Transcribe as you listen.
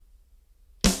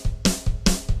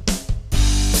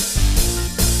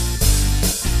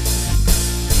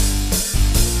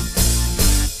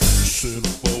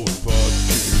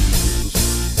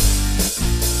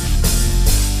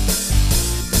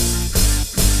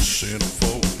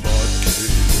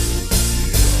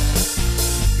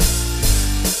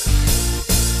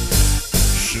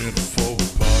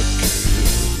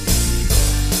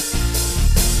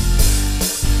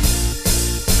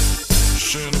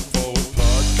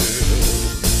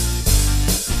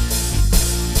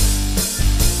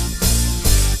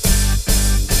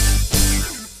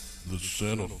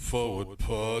Forward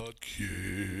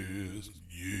Podcast.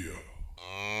 Yeah.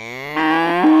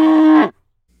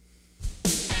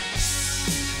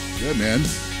 Yeah, man.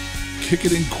 Kick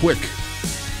it in quick.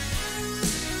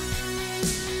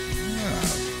 Yeah.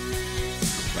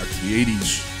 Back to the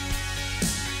 80s.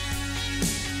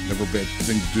 Never a bad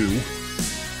thing to do.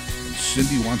 And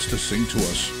Cindy wants to sing to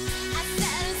us.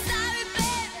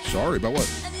 Sorry about what?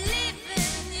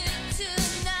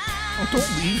 Oh,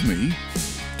 don't leave me.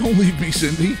 Don't leave me,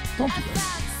 Cindy. Don't do that.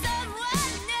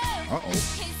 Uh-oh.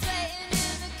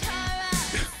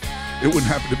 It wouldn't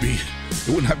happen to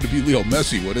be Leo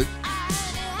Messi, would it?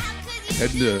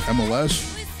 Heading to MLS.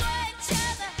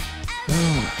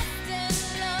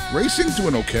 Racing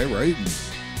doing okay, right?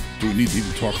 Do we need to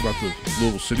even talk about the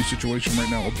LouCity situation right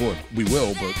now? Oh boy, we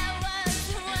will, but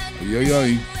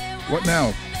yeah. What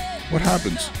now? What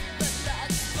happens?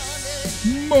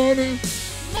 Money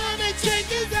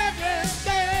changes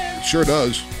everything. It sure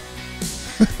does.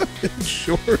 It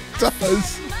sure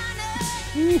does.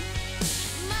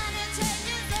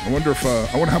 I wonder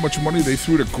how much money they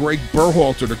threw to Greg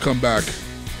Berhalter to come back.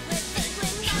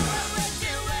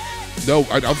 No,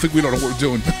 I don't think we don't know what we're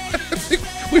doing. I think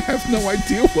we have no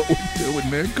idea what we're doing,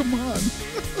 man. Come on.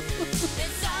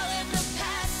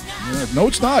 Yeah, no,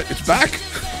 it's not. It's back.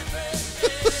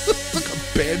 It's like a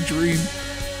bad dream.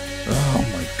 Oh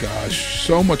my gosh,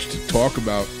 so much to talk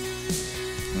about.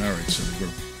 All right, so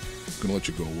I'm gonna let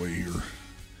you go away here.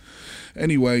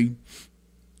 Anyway,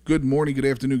 good morning, good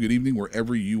afternoon, good evening,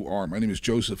 wherever you are. My name is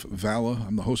Joseph Valla.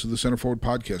 I'm the host of the Center Forward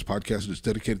Podcast. Podcast is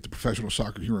dedicated to professional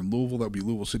soccer here in Louisville. That would be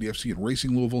Louisville City FC and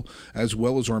Racing Louisville, as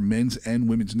well as our men's and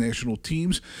women's national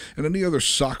teams, and any other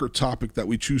soccer topic that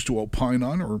we choose to opine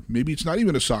on, or maybe it's not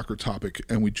even a soccer topic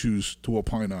and we choose to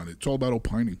opine on it. It's all about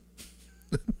opining.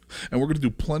 And we're going to do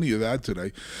plenty of that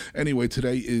today. Anyway,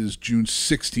 today is June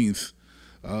 16th.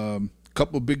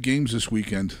 Couple of big games this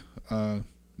weekend.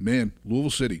 Man, Louisville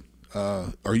City.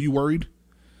 Are you worried?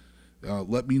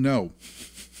 Let me know.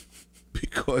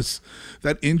 Because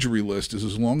that injury list is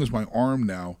as long as my arm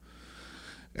now.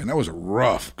 And that was a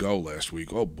rough go last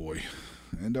week. Oh, boy.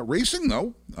 And racing,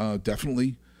 though,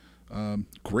 definitely.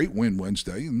 Great win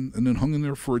Wednesday, and then hung in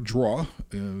there for a draw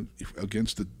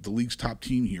against the league's top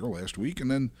team here last week.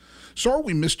 And then, sorry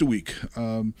we missed a week.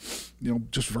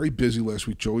 Just very busy last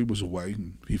week. Joey was away,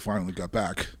 and he finally got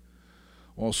back.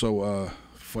 Also,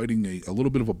 fighting a little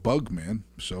bit of a bug, man.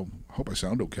 So I hope I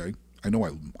sound okay. I know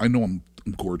I'm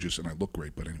gorgeous and I look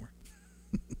great, but anyway.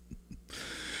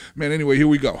 Man, anyway, here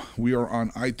we go. We are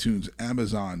on iTunes,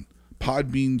 Amazon,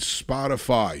 Podbean,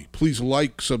 Spotify. Please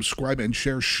like, subscribe, and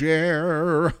share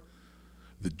the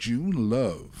June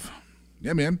love.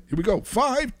 Yeah, man. Here we go.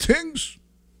 5 tings.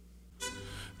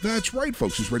 That's right,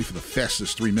 folks. Who's ready for the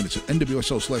fastest 3 minutes of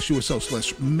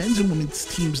NWSL/USL/men's and women's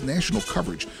teams national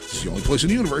coverage? This is the only place in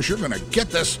the universe you're going to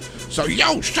get this, so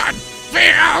you should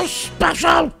feel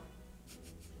special.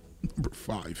 Number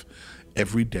 5.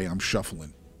 Every day I'm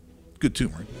shuffling. Good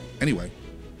tune, right? Anyway,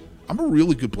 I'm a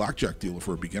really good blackjack dealer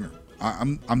for a beginner.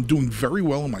 I'm doing very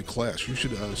well in my class. You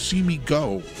should see me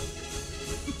go.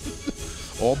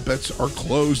 All bets are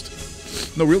closed.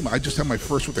 No, really, I just had my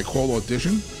first what they call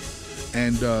audition,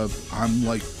 and I'm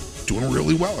like doing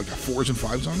really well. I got 4s and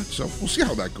 5s on it, so we'll see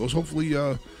how that goes. Hopefully,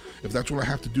 if that's what I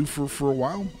have to do for a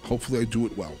while, hopefully I do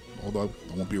it well. Although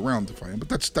I won't be around if I am, but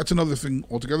that's another thing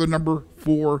altogether. Number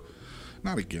 4,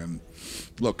 not again.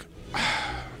 Look,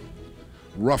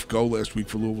 rough go last week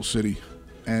for Louisville City,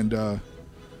 and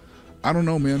I don't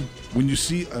know, man. When you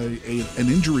see an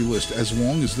injury list as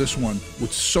long as this one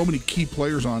with so many key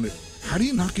players on it, how do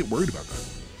you not get worried about that?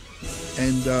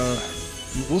 And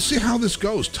we'll see how this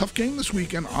goes. Tough game this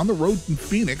weekend on the road in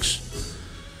Phoenix.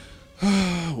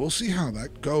 We'll see how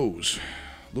that goes.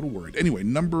 A little worried. Anyway,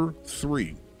 number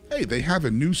 3. Hey, they have a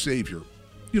new savior.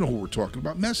 You know who we're talking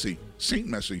about. Messi. Saint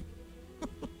Messi.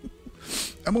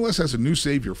 MLS has a new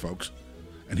savior, folks.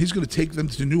 And he's going to take them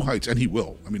to new heights. And he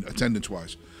will. I mean,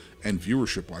 attendance-wise and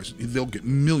viewership-wise. They'll get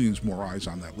millions more eyes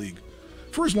on that league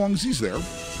for as long as he's there.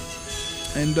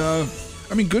 And,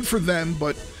 good for them,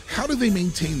 but how do they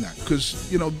maintain that? Because,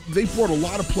 they brought a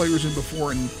lot of players in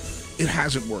before, and it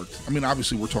hasn't worked. I mean,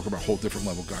 obviously, we're talking about a whole different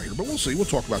level guy here, but we'll see. We'll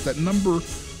talk about that. Number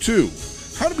 2,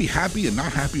 how to be happy and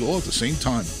not happy all at the same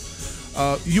time.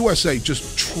 USA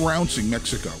just trouncing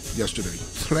Mexico yesterday.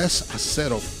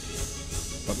 3-0.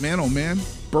 But man, oh man,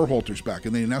 Berhalter's back,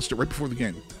 and they announced it right before the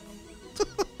game.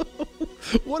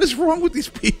 What is wrong with these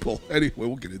people? Anyway,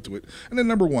 we'll get into it. And then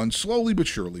number 1, slowly but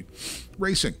surely,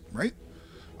 racing, right?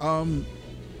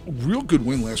 Real good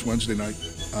win last Wednesday night.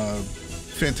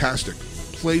 Fantastic.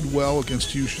 Played well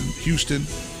against Houston.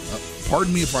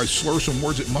 Pardon me if I slur some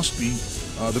words. It must be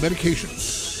The medication.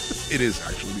 It is,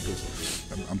 actually, because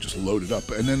I'm just loaded up.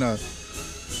 And then, it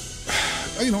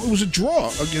was a draw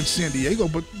against San Diego,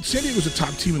 but San Diego's a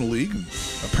top team in the league, and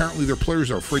apparently their players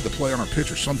are afraid to play on our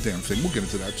pitch or some damn thing. We'll get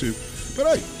into that, too. But,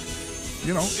 hey,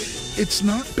 it's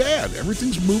not bad.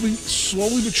 Everything's moving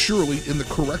slowly but surely in the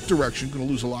correct direction. Going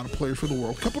to lose a lot of players for the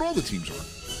World Cup, but all the teams are.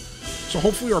 So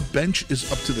hopefully our bench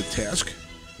is up to the task.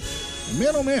 And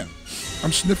man, oh man,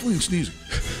 I'm sniffling and sneezing.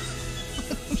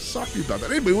 I'm sorry about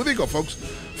that. Anyway, where they go, folks?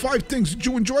 5 things. Did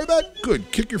you enjoy that?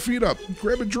 Good. Kick your feet up.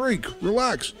 Grab a drink.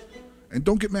 Relax. And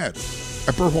don't get mad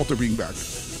at Berhalter being back.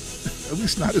 At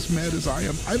least not as mad as I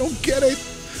am. I don't get it.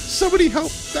 Somebody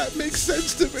help. That makes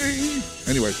sense to me.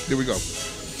 Anyway, here we go.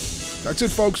 That's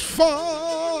it, folks. 5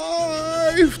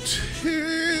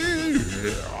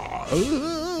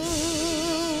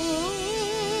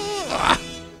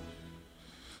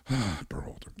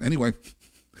 Berhalter. Anyway,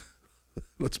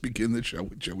 let's begin the show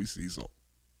with Joey Cecil.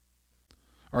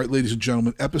 All right, ladies and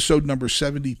gentlemen, episode number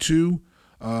 72.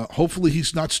 Hopefully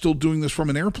he's not still doing this from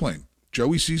an airplane.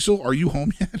 Joey Cecil, are you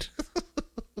home yet?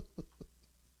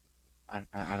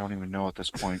 I don't even know at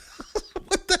this point.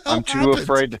 What the hell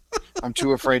happened? I'm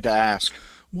too afraid to ask.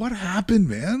 What happened,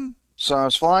 man? So I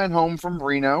was flying home from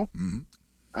Reno.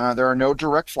 Mm-hmm. There are no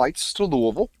direct flights to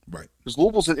Louisville. Right. Because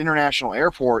Louisville's an international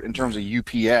airport in terms of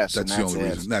UPS. That's the only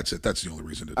reason. That's it. That's the only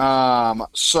reason.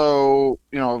 So,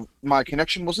 my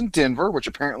connection was in Denver, which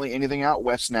apparently anything out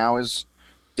west now is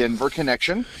Denver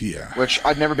connection. Yeah. Which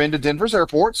I'd never been to Denver's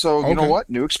airport, so you know what?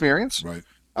 New experience. Right.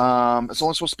 It's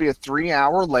only supposed to be a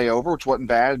 3-hour layover, which wasn't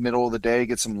bad. Middle of the day,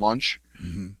 get some lunch.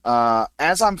 Mm-hmm.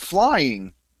 As I'm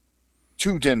flying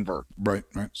to Denver, right.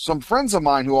 Some friends of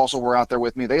mine who also were out there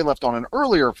with me, they left on an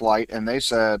earlier flight, and they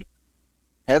said,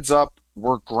 heads up,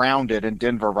 we're grounded in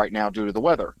Denver right now due to the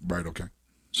weather. Right, okay.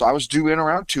 So I was due in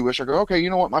around 2-ish. I go, okay, you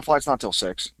know what? My flight's not till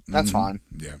 6. That's fine.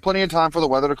 Yeah. Plenty of time for the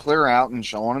weather to clear out and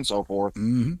so on and so forth.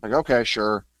 Mm-hmm. Like, okay,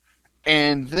 sure.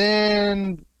 And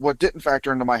then what didn't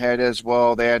factor into my head is,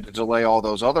 well, they had to delay all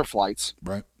those other flights.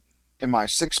 Right. And my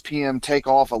 6 p.m.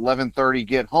 takeoff, 11:30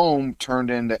 get home turned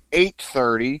into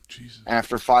 8:30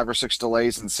 after 5 or 6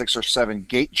 delays and 6 or 7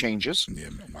 gate changes. Yeah,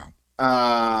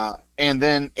 wow. And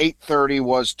then 8:30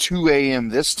 was 2 a.m.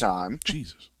 this time.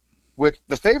 Jesus. With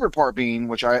the favorite part being,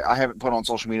 which I haven't put on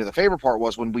social media, the favorite part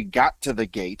was when we got to the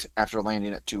gate after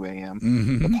landing at 2 a.m.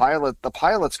 Mm-hmm. The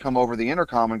pilots come over the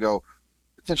intercom and go,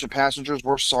 attention passengers,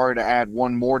 we're sorry to add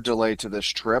one more delay to this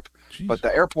trip, but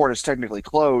the airport is technically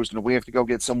closed and we have to go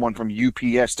get someone from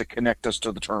UPS to connect us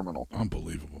to the terminal.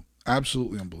 Unbelievable.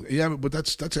 Absolutely unbelievable. Yeah, but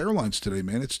that's airlines today,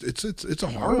 man. It's a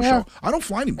horror show. I don't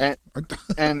fly anymore.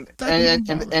 And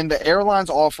the airlines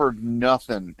offered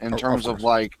nothing in terms of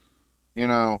like,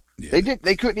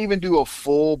 they couldn't even do a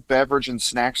full beverage and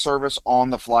snack service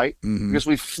on the flight because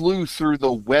we flew through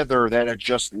the weather that had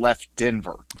just left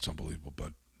Denver. It's unbelievable,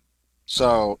 bud.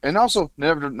 So, and also,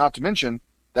 not to mention,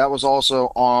 that was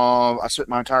also I spent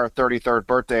my entire 33rd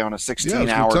birthday on a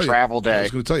 16-hour travel day. I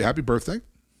was going to tell you, happy birthday.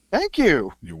 Thank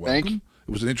you. You're welcome.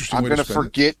 It was an interesting way to spend I'm going to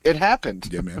forget it happened.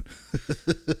 Yeah, man.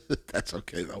 That's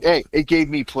okay, though. Hey, it gave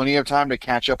me plenty of time to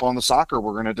catch up on the soccer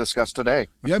we're going to discuss today.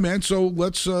 Yeah, man. So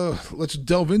let's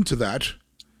delve into that.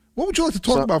 What would you like to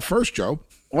talk about first, Joe?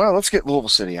 Well, let's get Louisville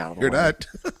City out of the way. Hear that?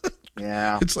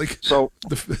 Yeah. It's like so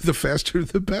the faster,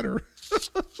 the better.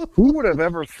 Who would have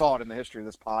ever thought in the history of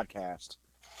this podcast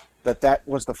that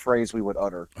was the phrase we would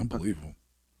utter? Unbelievable.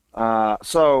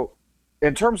 So,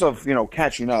 in terms of,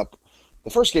 catching up, the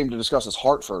first game to discuss is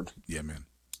Hartford. Yeah, man.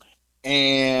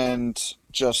 And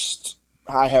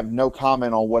I have no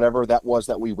comment on whatever that was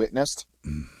that we witnessed.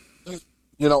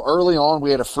 Early on,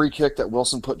 we had a free kick that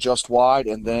Wilson put just wide,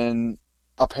 and then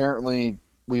apparently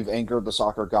we've angered the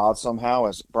soccer gods somehow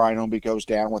as Brian Ownby goes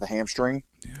down with a hamstring.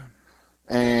 Yeah.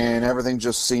 And everything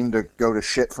just seemed to go to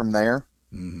shit from there.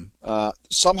 Mm-hmm.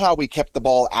 Somehow we kept the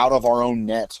ball out of our own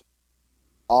net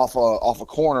off a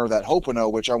corner that Hopino,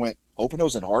 which I went,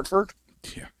 Hopino's in Hartford?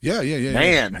 Yeah.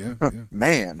 Man. Yeah.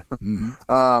 Man.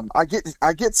 Mm-hmm.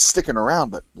 I get sticking around,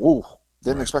 but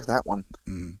didn't expect that one.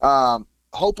 Mm-hmm.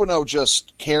 Hopino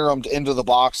just caromed into the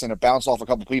box and it bounced off a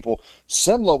couple people.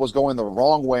 Simla was going the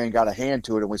wrong way and got a hand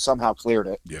to it, and we somehow cleared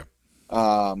it. Yeah.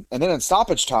 And then in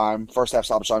stoppage time, first half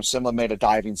stoppage time, Simla made a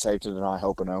diving save to deny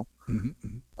Hopino.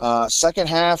 Mm-hmm. Second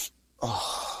half,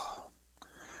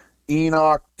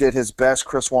 Enoch did his best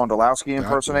Chris Wondolowski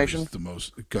impersonation. The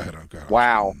most. Go ahead.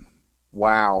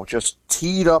 Wow. Just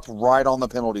teed up right on the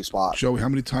penalty spot. Joey, how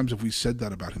many times have we said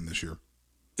that about him this year?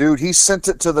 Dude, he sent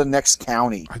it to the next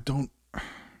county.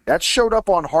 That showed up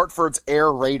on Hartford's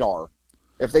air radar.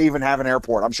 If they even have an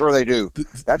airport. I'm sure they do.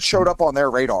 That showed up on their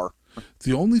radar.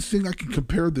 The only thing I can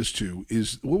compare this to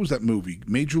is, what was that movie,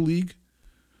 Major League,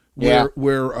 Yeah.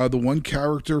 where the one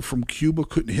character from Cuba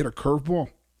couldn't hit a curveball.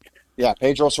 Yeah,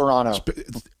 Pedro Serrano.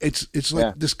 It's like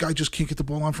Yeah. this guy just can't get the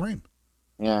ball on frame.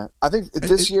 Yeah. I think And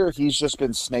this year he's just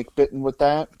been snake bitten with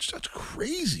that. that's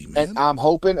crazy, And man. I'm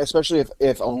hoping, especially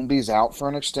if Ombi's out for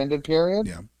an extended period,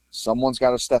 Yeah, someone's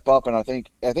got to step up. And I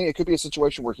think it could be a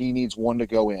situation where he needs one to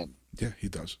go in. yeah, he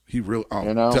does. He really,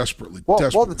 You know, desperately, well,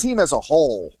 desperately. the team as a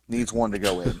whole needs one to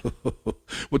go in.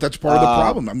 But that's part of the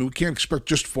problem. I mean, we can't expect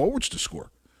just forwards to score.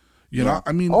 You know,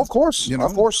 I mean, Oh, of course, you know,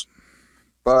 of course.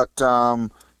 But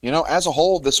as a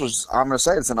whole, I'm going to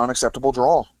say it's an unacceptable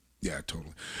draw. yeah,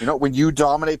 totally. When you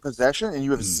dominate possession and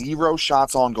you have zero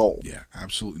shots on goal, Yeah,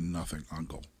 absolutely nothing on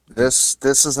goal. this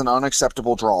is an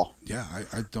unacceptable draw. Yeah,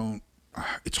 I don't.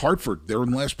 It's Hartford. They're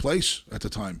in last place at the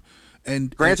time,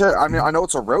 and Granted, I mean I know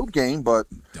it's a road game, but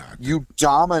you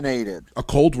dominated. a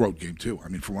cold road game too. I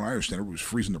mean, from what I understand, everybody was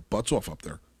freezing their butts off up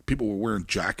there. People were wearing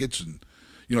jackets, and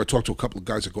I talked to a couple of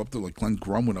guys that go up there, like Glenn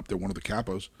Grum went up there, one of the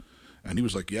capos, and he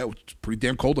was like, "Yeah, it's pretty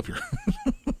damn cold up here."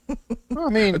 I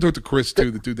mean, I talked to Chris too,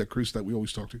 the dude that Chris that we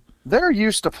always talk to. they're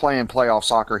used to playing playoff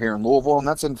soccer here in Louisville, and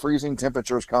that's in freezing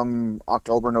temperatures come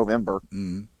October, November.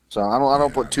 Mm. So I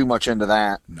don't put too much into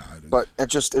that. No, But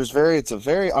it's a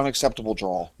very unacceptable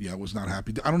draw. yeah, I was not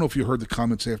happy. I don't know if you heard the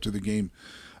comments after the game.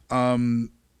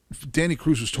 Danny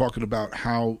Cruz was talking about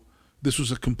how this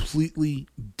was a completely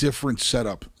different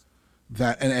setup.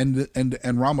 That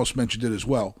and Ramos mentioned it as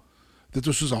well. That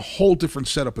this was a whole different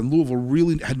setup, and Louisville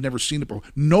really had never seen it before.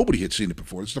 Nobody had seen it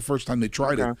before. It's the first time they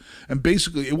tried it. And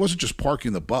basically, it wasn't just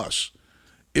parking the bus.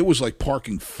 It was like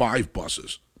parking 5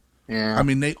 buses. Yeah. I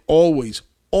mean, they always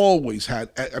had,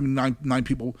 I mean, nine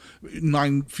people,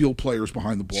 9 field players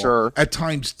behind the ball. Sure. At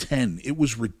times 10. It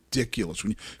was ridiculous.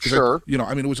 Sure.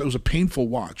 I mean, it was a painful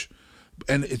watch.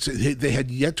 And they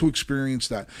had yet to experience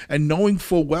that. And knowing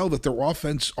full well that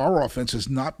our offense has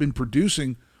not been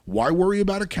producing, why worry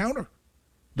about a counter?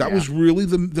 That was really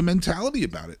the mentality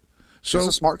about it. So it's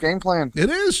a smart game plan. it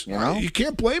is. You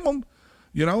can't blame them.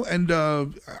 And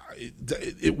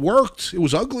it worked. It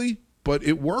was ugly, but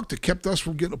it worked. It kept us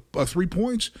from getting 3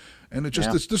 points. And it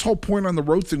just this whole point on the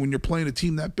road thing when you're playing a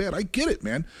team that bad. I get it,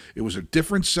 man. It was a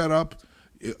different setup,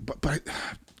 but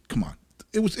come on.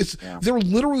 They were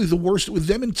literally the worst. With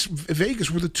them in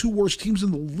Vegas were the 2 worst teams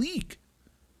in the league.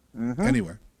 Mm-hmm.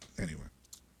 Anyway.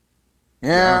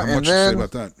 Yeah, Not much to say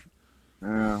about that.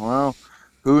 Well,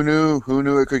 who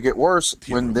knew it could get worse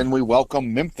when then we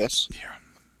welcome Memphis.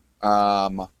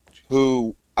 Yeah.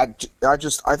 Who I think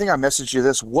I messaged you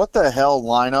this. What the hell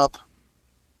lineup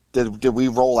did we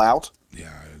roll out?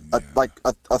 Yeah. Like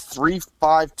a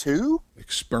 3-5-2?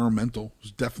 Experimental. It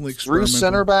was definitely 3 experimental.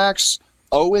 center backs.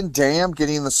 Owen Dam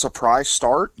getting the surprise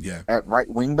start at right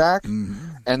wing back.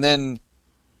 Mm-hmm. And then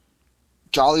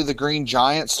Jolly the Green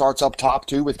Giant starts up top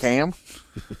too with Cam.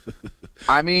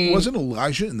 I mean, Wasn't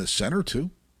Elijah in the center too?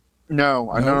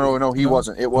 No, he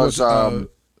wasn't. It was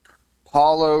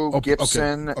Paulo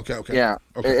Gibson. Okay. Yeah,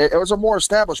 Okay. it was a more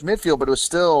established midfield, but it was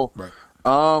still. Right.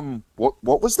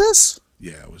 What was this?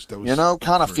 Yeah, that was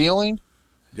kind of feeling.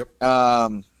 Yep.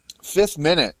 5th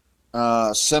minute,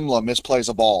 Simla misplays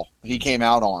a ball. He came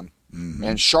out on,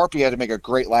 and Sharpie had to make a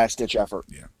great last ditch effort.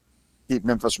 Yeah. Keep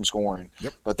Memphis from scoring.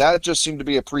 Yep. But that just seemed to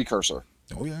be a precursor.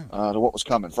 Oh yeah. To what was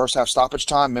coming. First half stoppage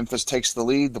time, Memphis takes the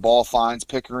lead. The ball finds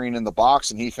Pickering in the box,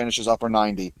 and he finishes upper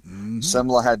 90.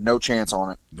 Simla had no chance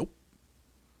on it. Nope.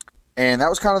 And that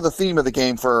was kind of the theme of the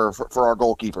game for our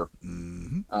goalkeeper.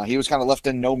 Mm-hmm. He was kind of left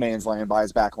in no man's land by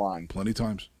his back line. Plenty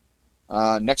times.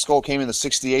 Next goal came in the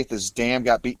 68th as Dam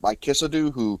got beat by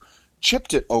Kisadu, who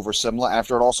chipped it over Simla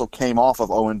after it also came off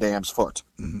of Owen Dam's foot.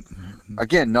 Mm-hmm.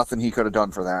 Again, nothing he could have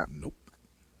done for that. Nope.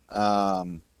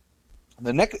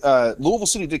 The next Louisville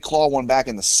City did claw one back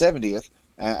in the 70th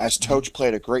as Toch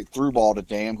played a great through ball to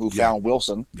Dam, who found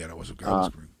Wilson. Yeah, that was a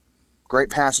great. Great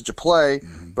passage of play,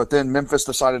 but then Memphis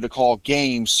decided to call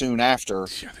game soon after,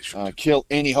 kill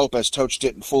any hope as Toch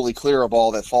didn't fully clear a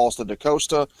ball that falls to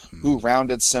DaCosta, who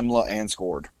rounded Simla and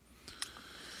scored.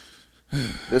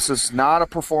 This is not a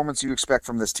performance you expect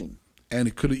from this team. And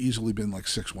it could have easily been like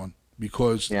 6-1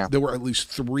 because there were at least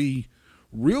 3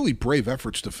 really brave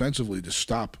efforts defensively to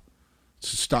stop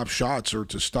shots or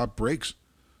to stop breaks.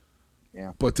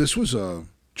 Yeah. But this was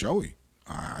Joey.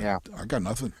 I got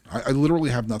nothing. I literally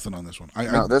have nothing on this one.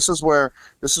 This is where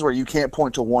you can't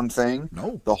point to one thing.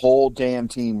 No. The whole damn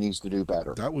team needs to do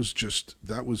better. That was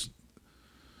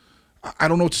I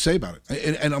don't know what to say about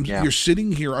it. And you're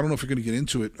sitting here. I don't know if you're going to get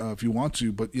into it if you want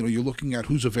to, but you're looking at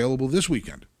who's available this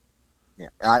weekend. Yeah,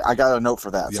 I got a note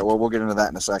for that, Yep. so we'll get into that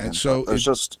in a second. And so There's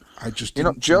just, I just you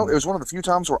know, didn't, Joe, it was one of the few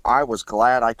times where I was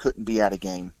glad I couldn't be at a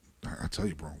game. I tell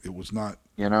you, bro, it was not.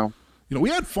 You know, We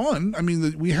had fun. I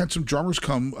mean, we had some drummers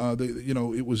come.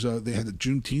 It was they had the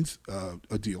Juneteenth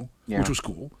a deal, which was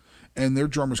cool, and their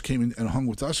drummers came in and hung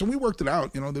with us, and we worked it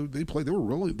out. They played. They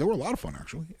were a lot of fun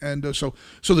actually, and so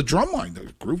the drum line,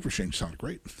 the Groove for Change sounded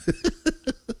great.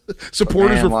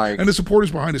 Supporters and the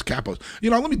supporters behind us, capos.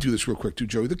 Let me do this real quick too,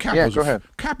 Joey. The capos, go ahead.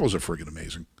 Capos are friggin'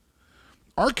 amazing.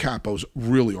 Our capos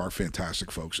really are fantastic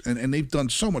folks, and they've done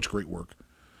so much great work.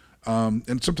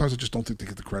 And sometimes I just don't think they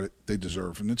get the credit they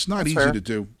deserve, and it's not easy to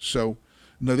do. So,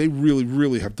 no, they really,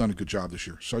 really have done a good job this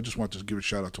year. So I just want to give a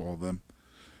shout out to all of them.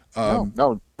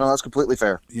 No, that's completely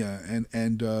fair. Yeah, and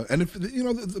if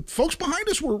the folks behind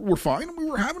us were fine, and we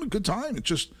were having a good time. It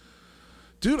just,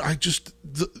 dude,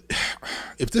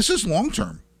 if this is long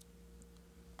term,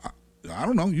 I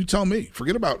don't know. You tell me.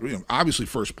 Forget about obviously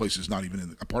first place is not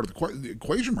even a part of the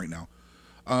equation right now.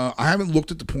 I haven't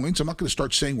looked at the points. I'm not going to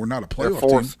start saying we're not a playoff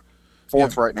team.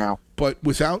 Fourth right now. But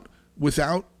without,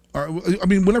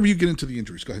 whenever you get into the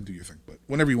injuries, go ahead and do your thing. But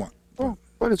whenever you want.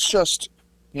 But it's just,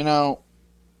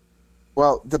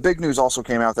 well, the big news also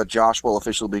came out that Josh will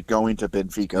officially be going to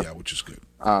Benfica. Yeah, which is good.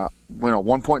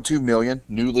 1.2 million,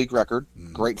 new league record.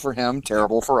 Great for him,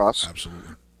 terrible for us.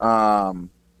 Absolutely.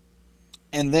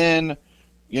 And then,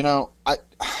 I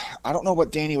don't know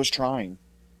what Danny was trying.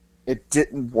 It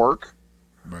didn't work.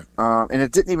 Right. And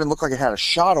it didn't even look like it had a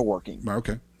shot of working.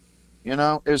 Okay. It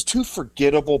was two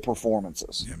forgettable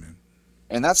performances. Yeah, man.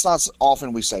 And that's not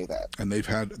often we say that. And they've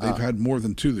had more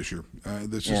than two this year.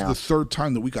 This is the third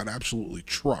time that we got absolutely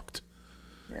trucked.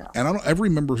 Yeah. And I don't ever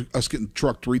remember us getting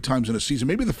trucked 3 times in a season.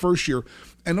 Maybe the first year.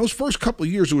 And those first couple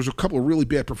of years, there was a couple of really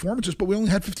bad performances, but we only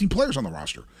had 15 players on the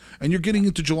roster. And you're getting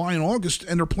into July and August,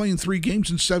 and they're playing 3 games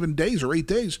in 7 days or 8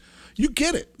 days. You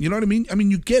get it. You know what I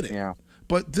mean? You get it. Yeah.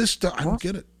 But this, I don't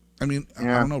get it. I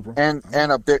don't know, bro. And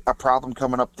a problem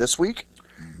coming up this week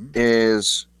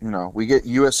is, we get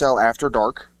USL After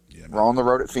Dark. Yeah, we're on the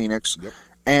road at Phoenix. Yep.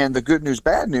 And the good news,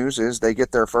 bad news is they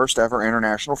get their first ever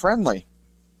international friendly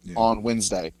on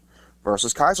Wednesday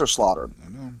versus Kaiserslautern. I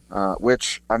know.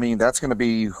 Which, that's going to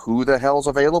be who the hell's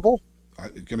available. I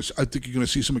think you're going to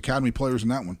see some academy players in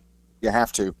that one. You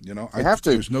have to. You have to.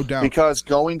 There's no doubt. Because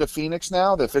going to Phoenix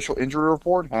now, the official injury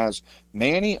report has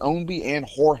Manny, Ownby, and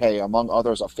Jorge, among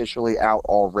others, officially out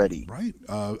already. Right.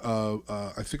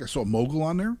 I think I saw Mogul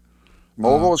on there.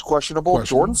 Mogul is questionable.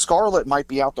 Jordan Scarlett might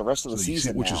be out the rest of the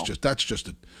season which now.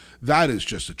 That is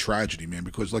just a tragedy, man,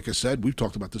 because like I said, we've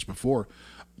talked about this before.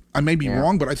 I may be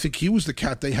wrong, but I think he was the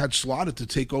cat they had slotted to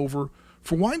take over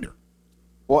for Winder.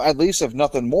 Well, at least if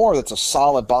nothing more, that's a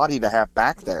solid body to have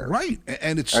back there. Right.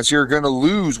 And it's as you're going to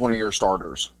lose one of your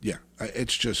starters. Yeah.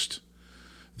 It's just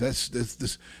this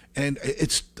and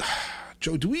it's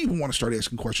Joe, do we even want to start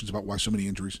asking questions about why so many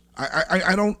injuries?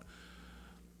 I don't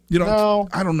No.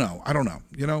 I don't know.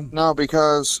 No,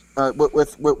 because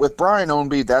with Brian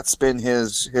Ownby, that's been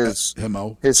his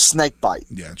snake bite.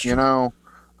 Yeah, it's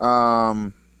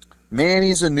true.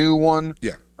 Manny's a new one.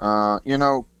 Yeah.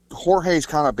 Jorge's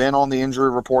kind of been on the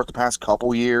injury report the past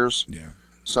couple years. Yeah.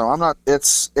 So I'm not.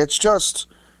 This is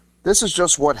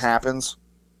just what happens.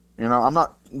 I'm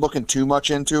not looking too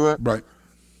much into it. Right.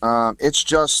 It's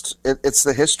just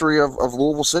the history of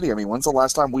Louisville City. When's the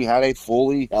last time we had a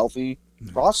fully healthy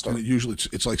roster? And usually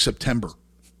it's like September.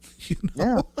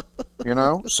 Yeah.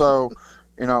 So,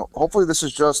 hopefully this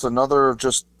is just another.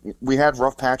 We had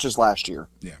rough patches last year.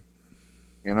 Yeah.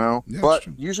 Yeah, but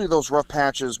usually those rough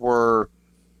patches were,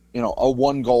 a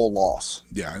 1-goal loss.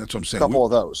 Yeah, that's what I'm saying. A couple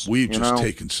of those. We've just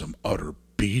taken some utter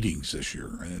beatings this year,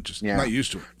 and it just not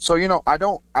used to it. So I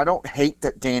don't hate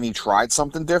that Danny tried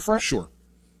something different. Sure.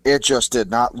 It just did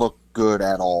not look good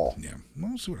at all. Yeah,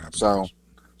 we'll see what happens.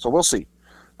 So we'll see.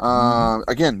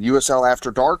 Again, USL After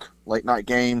Dark, late night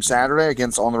game Saturday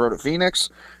on the road at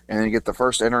Phoenix, and then you get the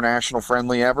first international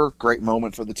friendly ever. Great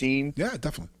moment for the team. Yeah,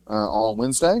 definitely. On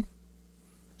Wednesday.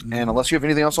 And unless you have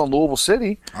anything else on Louisville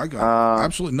City, I got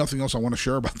absolutely nothing else I want to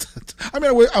share about that.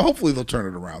 Hopefully they'll turn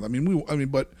it around.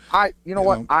 But I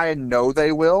know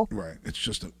they will. Right. It's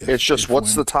just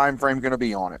what's the time frame going to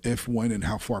be on it? If, when, and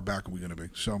how far back are we going to be?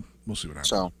 So we'll see what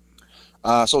happens.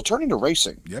 So turning to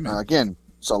racing. Yeah, man. Again,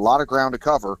 it's a lot of ground to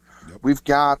cover. Yep. We've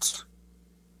got.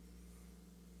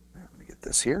 Let me get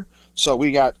this here. So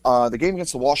we got the game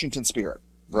against the Washington Spirit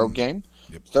road game.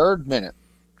 Yep. 3rd minute.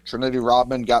 Trinity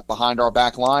Rodman got behind our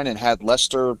back line and had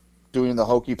Lester doing the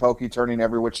hokey pokey, turning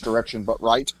every which direction but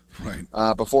right.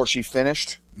 Right. Before she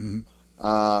finished. Mm-hmm.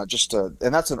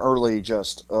 And that's an early yeah.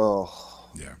 So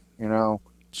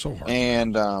hard.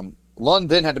 And Lund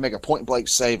then had to make a point-blank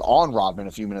save on Rodman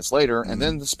a few minutes later, and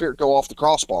then the Spirit go off the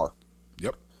crossbar.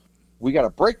 Yep. We got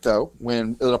a break, though,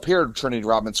 when it appeared Trinity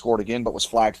Rodman scored again, but was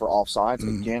flagged for offsides.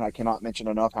 Again, I cannot mention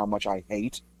enough how much I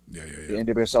hate the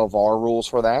NWSL VAR rules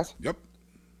for that. Yep.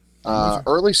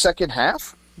 Early second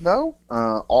half, though,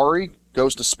 Ari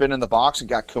goes to spin in the box and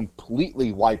got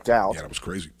completely wiped out. Yeah, that was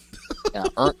crazy. Yeah,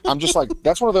 I'm just like,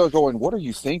 that's one of those going, what are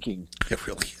you thinking? Yeah,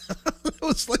 really. It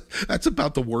was like, that's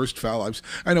about the worst foul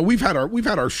I know we've had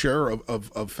our share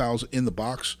of fouls in the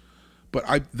box,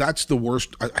 but that's the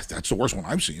worst. That's the worst one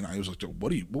I've seen. I was like,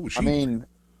 what was she? I mean,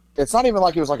 it's not even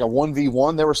like it was like a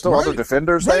 1v1. There were still other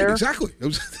defenders there. Exactly. It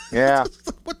was, yeah.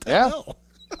 What the hell?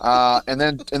 And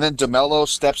then DeMello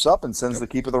steps up and sends the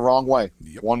keeper the wrong way.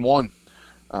 1-1.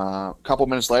 A couple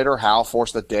minutes later, Hal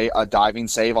forced a diving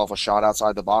save off a shot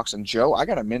outside the box. And Joe, I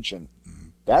got to mention,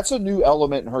 that's a new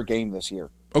element in her game this year.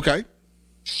 Okay.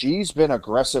 She's been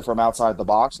aggressive from outside the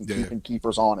box and keeping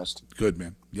keepers honest. Good,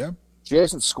 man. Yeah. She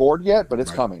hasn't scored yet, but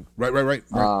it's coming. Right.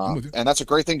 I'm with you. And that's a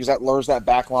great thing because that lures that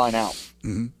back line out.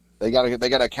 Mm-hmm. They got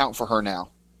to account for her now.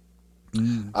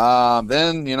 Then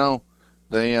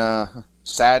the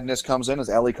sadness comes in as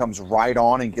Ellie comes right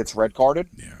on and gets red carded.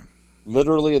 Yeah.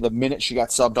 Literally the minute she got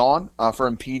subbed on for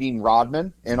impeding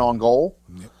Rodman in on goal.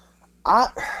 Yep.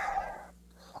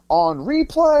 On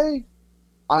replay,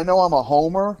 I know I'm a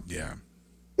homer. Yeah.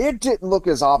 It didn't look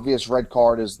as obvious red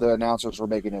card as the announcers were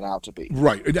making it out to be.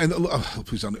 Right. And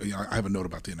please, I have a note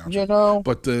about the announcer.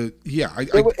 But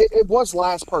it was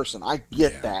last person. I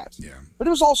get that. Yeah. But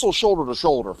it was also shoulder to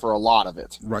shoulder for a lot of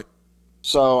it. Right.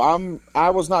 So I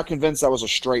was not convinced that was a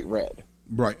straight red.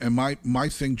 Right. And my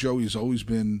thing, Joey, has always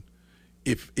been,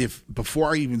 if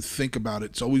before I even think about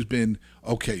it, it's always been,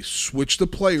 okay, switch the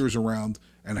players around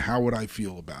and how would I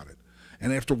feel about it?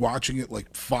 And after watching it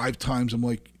like 5 times, I'm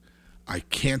like, I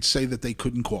can't say that they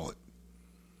couldn't call it.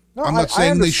 No, I'm not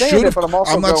saying they should have.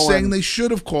 I'm not saying they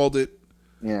should have called it.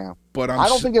 Yeah, but I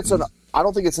don't think it's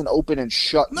an open and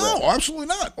shut. No, red. Absolutely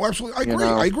not. Absolutely, I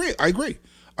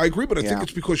agree. But I think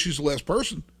it's because she's the last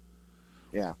person.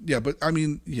 Yeah. Yeah, but I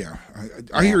mean,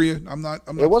 I hear you. I'm not.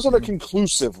 It wasn't a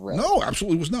conclusive red. No,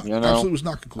 absolutely was not. Absolutely was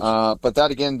not conclusive. But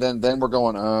that again, then we're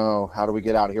going. Oh, how do we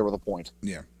get out of here with a point?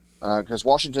 Yeah. Because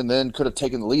Washington then could have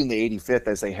taken the lead in the 85th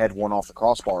as they had one off the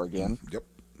crossbar again. Yep.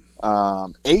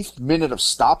 8th minute of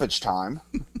stoppage time.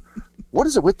 What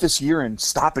is it with this year in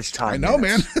stoppage time? I know,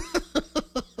 man.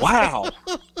 Wow.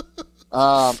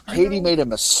 Haiti made a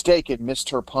mistake and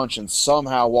missed her punch, and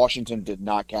somehow Washington did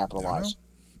not capitalize.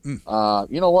 You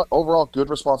know what? Overall, good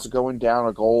response to going down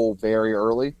a goal very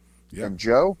early. Yeah. And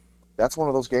Joe, that's one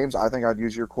of those games. I think I'd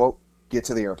use your quote: "Get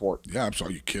to the airport." Yeah, I'm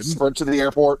sorry, you kidding? Sprint to the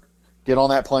airport. Get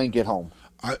on that plane, get home.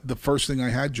 The first thing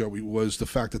I had, Joey, was the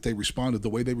fact that they responded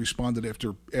the way they responded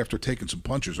after taking some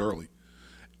punches early.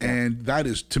 And that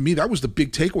is, to me, that was the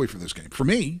big takeaway for this game. For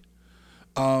me,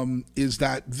 is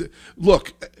that,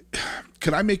 look,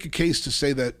 can I make a case to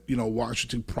say that,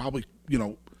 Washington probably,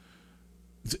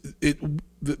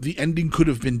 the ending could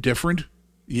have been different?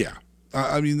 Yeah.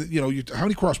 I mean, how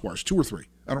many crossbars? 2 or 3?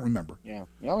 I don't remember. Yeah.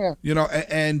 Oh, yeah.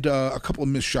 And a couple of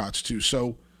missed shots, too.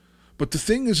 So, but the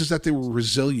thing is that they were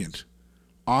resilient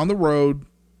on the road.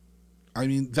 I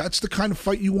mean, that's the kind of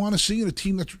fight you want to see in a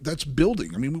team that's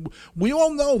building. I mean, we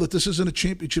all know that this isn't a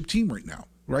championship team right now,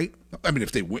 right? I mean,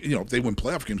 if they win, if they win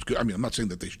playoff games, good. I mean, I'm not saying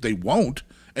that they won't.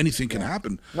 Anything can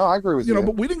happen. No, I agree with you.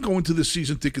 But we didn't go into this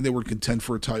season thinking they were content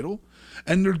for a title,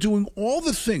 and they're doing all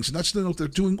the things. And that's the note. They're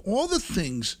doing all the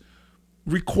things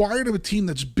required of a team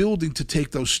that's building to take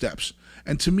those steps.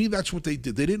 And to me, that's what they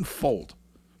did. They didn't fold.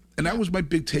 And that was my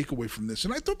big takeaway from this.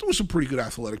 And I thought there was some pretty good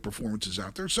athletic performances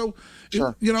out there. So,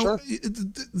 sure. The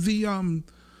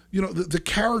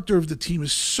character of the team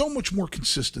is so much more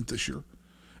consistent this year.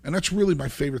 And that's really my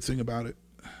favorite thing about it.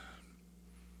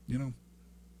 And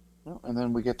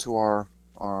then we get to our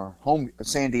home,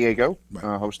 San Diego,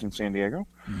 hosting San Diego.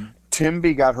 Mm-hmm.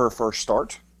 Timby got her first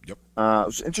start. Yep. It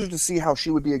was interesting to see how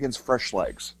she would be against fresh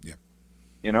legs. Yeah.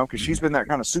 Because she's been that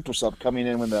kind of super sub coming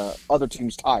in when the other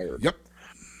team's tired. Yep.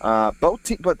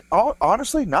 But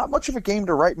honestly, not much of a game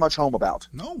to write much home about.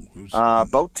 No.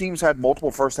 Both teams had multiple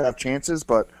first half chances,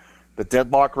 but the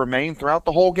deadlock remained throughout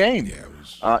the whole game.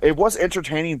 Yeah, it was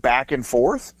entertaining back and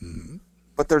forth,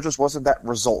 but there just wasn't that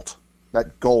result,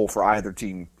 that goal for either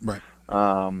team. Right.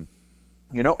 And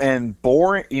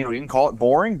boring. You can call it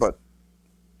boring, but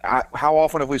how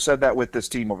often have we said that with this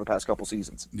team over the past couple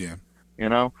seasons? Yeah.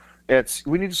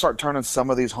 We need to start turning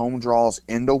some of these home draws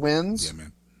into wins. Yeah,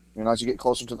 man. As you get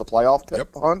closer to the playoff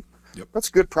hunt. Yep. That's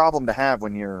a good problem to have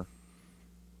when you're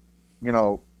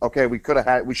okay, we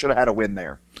should have had a win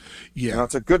there. Yeah,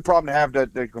 It's a good problem to have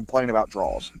to complain about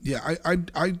draws. yeah.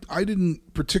 I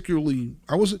didn't particularly.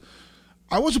 I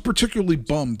wasn't particularly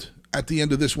bummed at the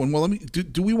end of this one. Well,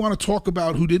 do we want to talk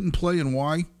about who didn't play and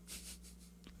why?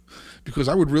 Because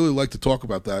I would really like to talk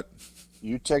about that.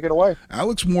 You take it away.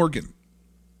 Alex Morgan,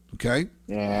 okay,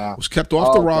 Yeah, was kept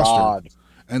off the roster, God.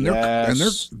 and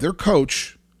their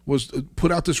coach was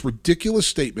put out this ridiculous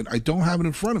statement. I don't have it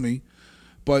in front of me,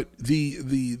 but the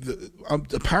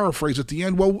paraphrase at the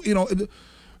end. Well,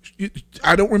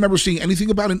 I don't remember seeing anything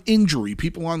about an injury.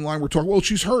 People online were talking, well,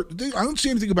 she's hurt. I don't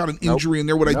see anything about an injury in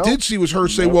there. What I did see was her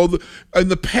say, well, in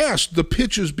the past, the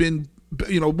pitch has been,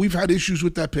 we've had issues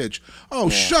with that pitch. Oh,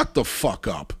 shut the fuck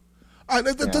up.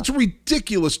 That's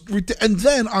ridiculous. And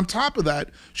then on top of that,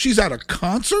 she's at a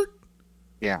concert?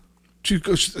 Yeah.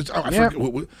 Forget,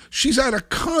 she's at a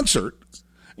concert,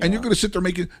 and you're going to sit there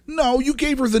no, you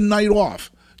gave her the night off.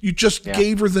 You just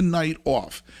gave her the night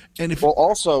off. And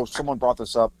also, someone brought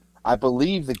this up. I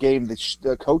believe the game that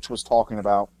the coach was talking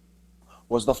about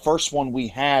was the first one we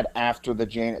had after the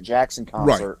Janet Jackson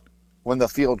concert when the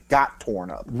field got torn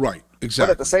up. Right, exactly.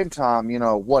 But at the same time,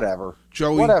 whatever.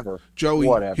 Joey, whatever.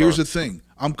 Here's the thing.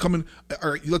 I'm coming.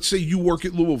 All right, let's say you work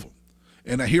at Louisville,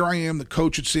 and here I am, the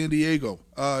coach at San Diego.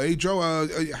 Hey, Joe,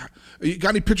 you got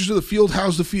any pictures of the field?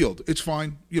 How's the field? It's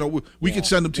fine. We can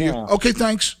send them to you. Okay,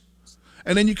 thanks.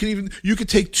 And then you could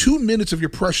take 2 minutes of your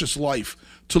precious life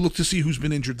to look to see who's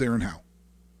been injured there and how.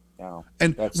 No,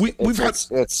 and we've had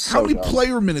how many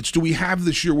player minutes do we have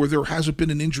this year where there hasn't been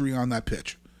an injury on that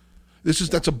pitch?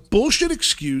 That's a bullshit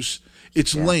excuse.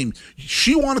 It's lame.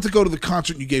 She wanted to go to the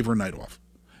concert and you gave her a night off.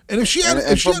 And if she had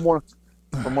from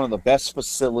one of the best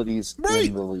facilities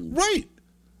in the league. Right.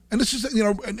 And this is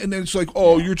and then it's like,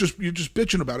 oh, you're just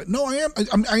bitching about it. No, I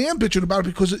am bitching about it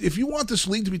because if you want this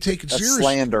league to be taken seriously,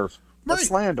 slander. Right. That's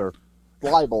slander.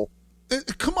 Libel.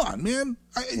 Come on, man.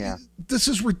 This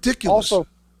is ridiculous. Also,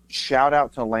 shout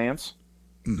out to Lance.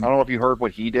 Mm-hmm. I don't know if you heard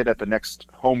what he did at the next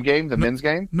home game, the men's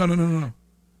game. No.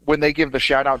 When they give the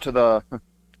shout out to the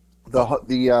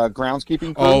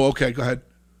groundskeeping crew. Oh, okay. Go ahead.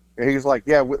 He's like,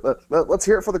 yeah, let's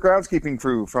hear it for the groundskeeping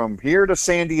crew from here to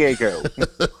San Diego.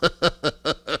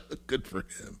 Good for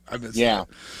him. I miss that.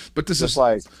 But this just is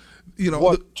like,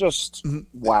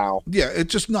 wow. Yeah,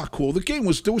 it's just not cool. The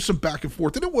game there was some back and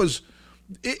forth, and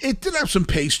it did have some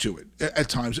pace to it at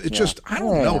times. It just, I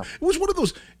don't know. It was one of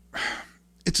those,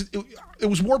 it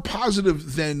was more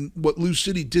positive than what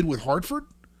LouCity did with Hartford.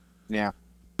 Yeah.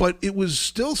 But it was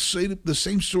still the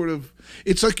same sort of,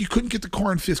 it's like you couldn't get the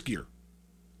car in fifth gear.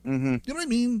 Mm-hmm. You know what I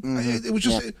mean? Mm-hmm. It was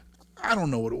just, I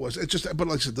don't know what it was. It's just, but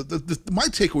like I said, my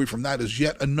takeaway from that is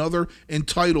yet another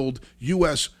entitled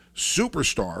U.S.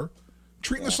 superstar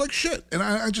treating us like shit, and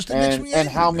it makes me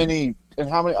angry. How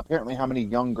many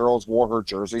young girls wore her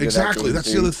jersey? Exactly,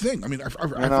 that's the other thing. I mean, I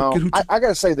forget who. I got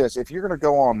to say this: if you're going to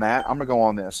go on that, I'm going to go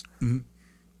on this. Mm-hmm.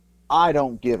 I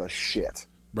don't give a shit.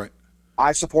 Right.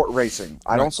 I support racing.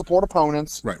 I don't support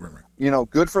opponents. Right.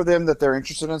 Good for them that they're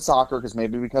interested in soccer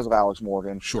because of Alex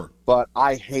Morgan. Sure. But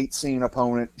I hate seeing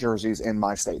opponent jerseys in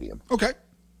my stadium. Okay.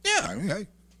 Yeah. I mean, hey.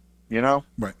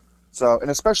 Right. So,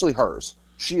 and especially hers.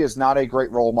 She is not a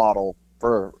great role model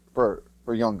for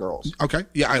young girls. Okay.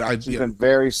 Yeah. She's been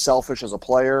very selfish as a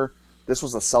player. This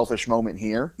was a selfish moment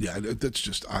here. Yeah. That's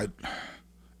just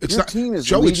Your team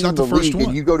is leading it's not the first one.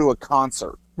 And you go to a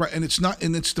concert. Right, and it's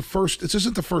the first. This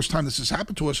isn't the first time this has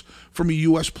happened to us from a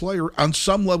U.S. player on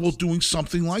some level doing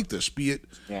something like this, be it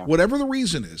whatever the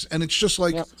reason is. And it's just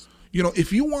like,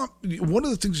 if you want, one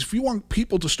of the things, if you want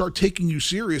people to start taking you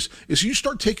serious, is you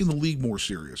start taking the league more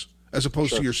serious as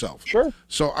opposed to yourself. Sure.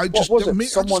 So I just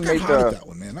someone made that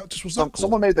one, man. That just was not cool.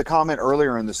 Someone made the comment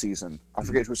earlier in the season. I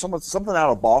forget who. Something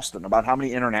out of Boston about how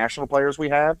many international players we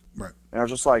have. Right. And I was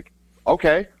just like,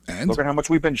 okay, and look at how much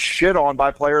we've been shit on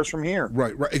by players from here.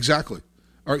 Right, exactly.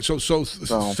 All right, so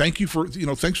thank you for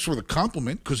thanks for the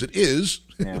compliment because it is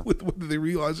whether they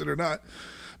realize it or not.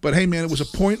 But hey, man, it was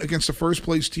a point against the first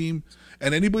place team,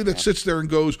 and anybody that sits there and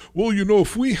goes, well,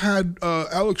 if we had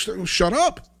Alex, shut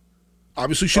up.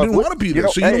 Obviously, she didn't want to be there,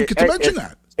 so you don't get to mention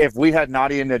that. If we had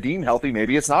Nadia and Nadine healthy,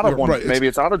 maybe it's not a one. Right, maybe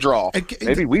it's not a draw.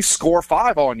 Maybe we score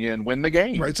 5 on you and win the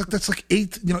game. Right? That's like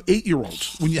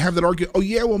 8-year-olds when you have that argument. Oh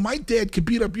yeah, well my dad could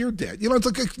beat up your dad. It's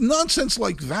like nonsense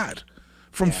like that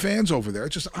from fans over there.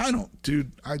 It's just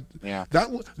that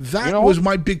was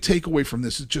my big takeaway from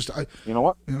this. It's just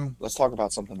let's talk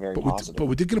about something very positive. But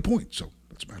we did get a point, so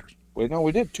that matters.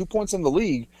 We did 2 points in the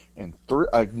league and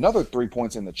another 3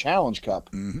 points in the Challenge Cup,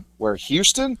 where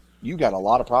Houston. You got a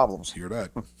lot of problems. Hear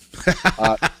that.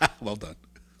 Well done.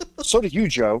 So do you,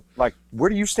 Joe. Like, where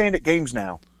do you stand at games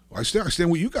now? I stand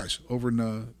with you guys over in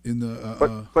the.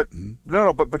 But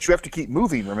you have to keep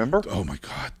moving. Remember? Oh my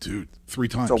God, dude! 3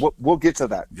 times. So we'll get to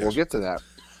that. Yes. We'll get to that.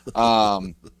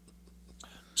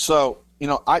 So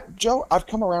Joe, I've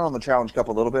come around on the Challenge Cup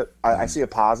a little bit. I see a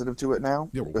positive to it now,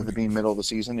 with it being middle of the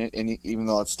season, and even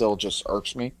though it still just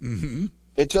irks me,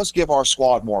 it does give our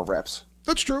squad more reps.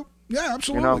 That's true. Yeah,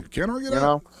 absolutely. Can't argue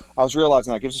that. I was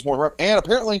realizing that gives us more reps, and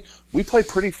apparently we play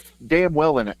pretty damn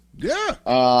well in it.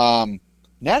 Yeah.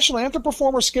 National anthem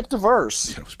performer skipped a verse.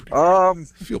 Yeah, that was pretty bad.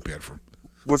 I feel bad for him.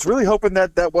 Was really hoping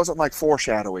that wasn't like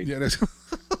foreshadowing. Yeah, that's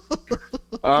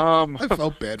I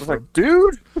felt bad for him. Like,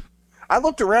 dude, I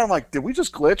looked around like, did we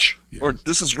just glitch? Yeah. Or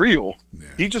this is real? Yeah.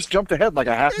 He just jumped ahead like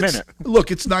a half minute.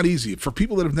 Look, it's not easy. For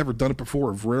people that have never done it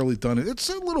before, have rarely done it, it's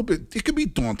a little bit, it can be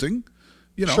daunting,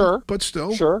 Sure. But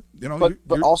still. Sure.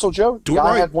 But also, Joe,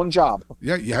 guy had one job.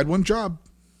 Yeah, you had one job.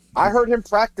 I heard him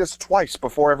practice twice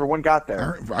before everyone got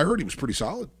there. I heard he was pretty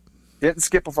solid. Didn't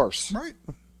skip a verse. Right.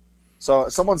 So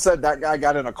someone said that guy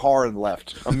got in a car and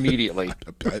left immediately.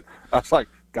 I was like,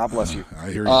 God bless you.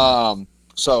 I hear you.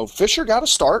 So Fisher got a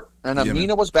start, and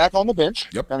Amina was back on the bench.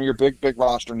 Yep. Kind of your big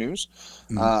roster news.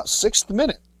 6th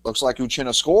minute. Looks like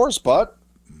Uchenna scores, but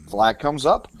flag comes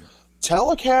up.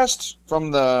 Telecast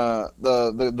from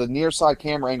the near side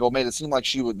camera angle made it seem like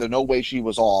there's no way she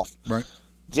was off. Right.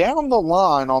 Down the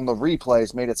line on the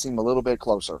replays made it seem a little bit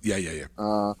closer. Yeah.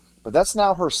 But that's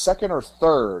now her 2nd or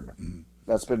 3rd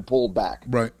that's been pulled back.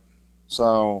 Right.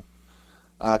 So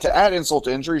to add insult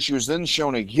to injury, she was then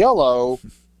shown a yellow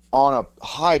on a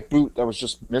high boot that was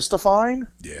just mystifying.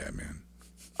 Yeah, man.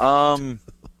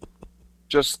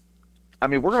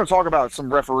 We're going to talk about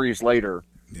some referees later.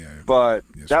 Yeah. But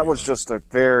that was just a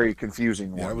very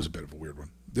confusing one. Yeah, that was a bit of a weird one.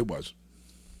 It was.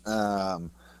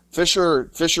 Fisher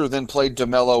then played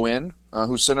DeMello in,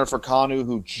 who centered for Kanu,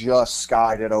 who just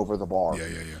skied it over the bar.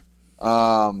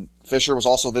 Yeah. Fisher was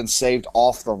also then saved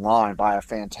off the line by a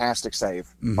fantastic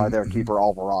save by their keeper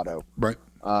Alvarado. Right.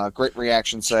 Great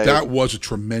reaction save. That was a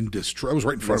tremendous. That was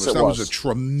right in front of us. That was a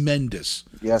tremendous.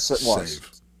 Yes, it was.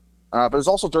 Save. But it was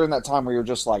also during that time where you're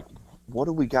just like, what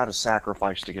do we got to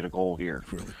sacrifice to get a goal here?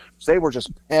 Really? So they were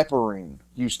just peppering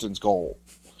Houston's goal.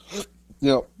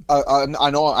 I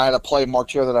know I had a play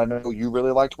marked here that I know you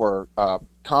really liked where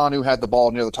Kanu had the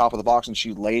ball near the top of the box and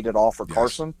she laid it off for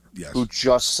Carson, who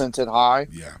just sent it high.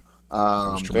 Yeah.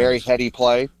 Very heady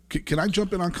play. Can I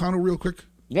jump in on Kanu real quick?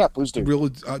 Yeah, please do.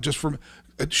 Really, just from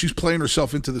she's playing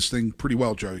herself into this thing pretty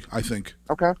well, Joey. I think.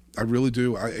 Okay. I really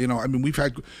do. We've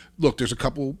had. Look, there's a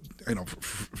couple.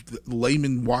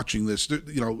 Laymen watching this.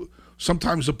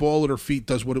 Sometimes the ball at her feet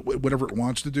does whatever it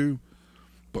wants to do,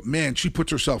 but man, she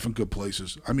puts herself in good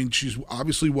places. I mean, she's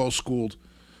obviously well schooled,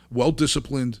 well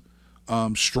disciplined,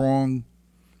 strong,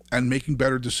 and making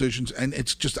better decisions. And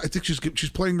it's just, I think she's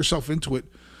playing herself into it.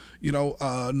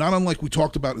 Not unlike we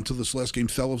talked about until this last game,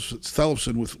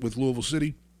 Thelifson with Louisville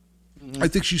City. I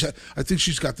think she's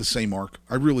got the same arc.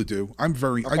 I really do. I'm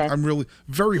really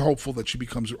very hopeful that she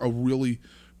becomes a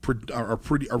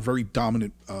very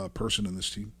dominant person in this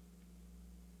team.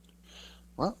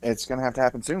 Well, it's going to have to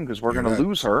happen soon because we're going to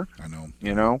lose her. I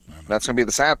know. That's going to be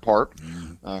the sad part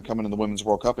coming in the Women's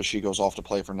World Cup as she goes off to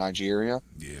play for Nigeria.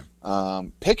 Yeah.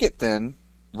 Pickett then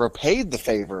repaid the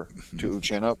favor to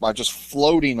Uchenna by just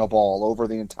floating a ball over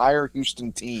the entire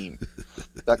Houston team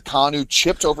that Kanu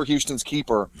chipped over Houston's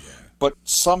keeper, but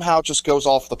somehow just goes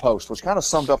off the post, which kind of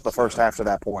summed up the first half to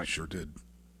that point. Sure did.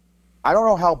 I don't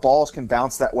know how balls can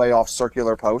bounce that way off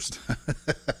circular post.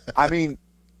 I mean,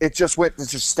 it just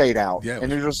stayed out. Yeah, and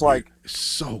you're just like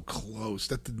so close.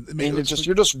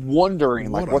 You're just wondering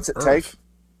what's it take?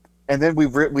 And then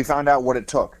we found out what it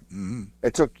took. Mm-hmm.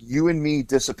 It took you and me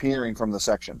disappearing from the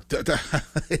section.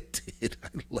 It did. I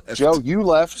left. Joe, you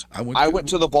left. I went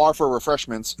to the bar for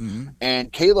refreshments,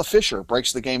 and Kayla Fisher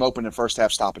breaks the game open in first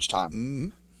half stoppage time. Mm-hmm.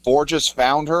 Borges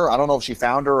found her. I don't know if she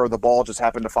found her or the ball just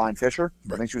happened to find Fisher.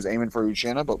 Right. I think she was aiming for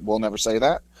Uchenna, but we'll never say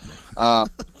that.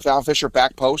 Found Fisher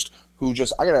back post, who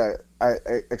I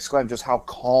exclaim just how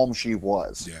calm she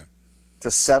was. Yeah.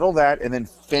 To settle that and then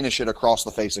finish it across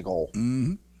the face of goal.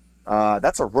 Mm-hmm.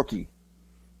 That's a rookie.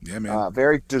 Yeah, man.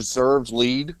 Very deserved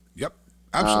lead. Yep,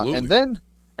 absolutely. And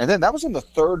then that was in the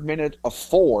 3rd minute of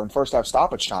 4 in first half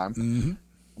stoppage time. Mm-hmm.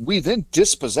 We then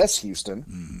dispossess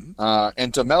Houston,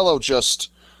 and DeMello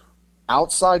just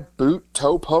outside boot,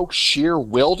 toe poke, sheer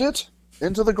willed it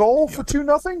into the goal for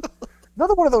 2-0.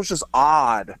 Another one of those just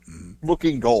odd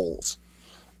looking goals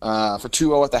for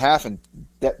 2-0 at the half, and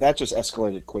that just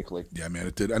escalated quickly. Yeah, man,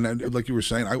 it did. And like you were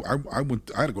saying, I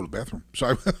had to go to the bathroom, so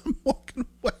I'm walking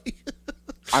away.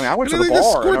 I went to the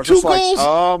bar and I was just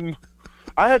like,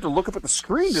 I had to look up at the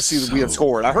screen to see that we had So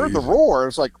scored. I heard the crazy. roar.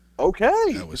 It's like,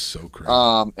 okay. That was so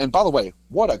crazy. And by the way,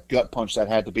 what a gut punch that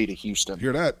had to be to Houston.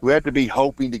 Hear that? We had to be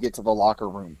hoping to get to the locker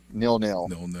room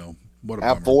 0-0. No. What a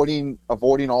bummer.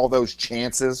 Avoiding all those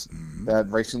chances that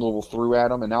Racing Louisville threw at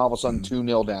them, and now all of a sudden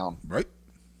 2-0 down. Right.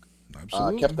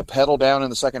 Absolutely. Kept the pedal down in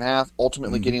the second half,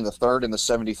 ultimately getting the third in the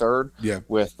 73rd. Yeah.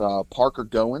 With Parker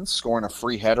Goins scoring a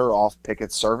free header off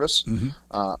Pickett's service.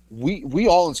 We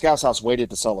all in Scouts House waited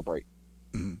to celebrate.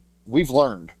 We've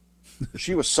learned.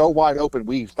 She was so wide open,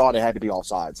 we thought it had to be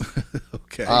offsides.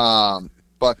 Okay.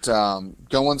 But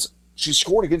Goins, she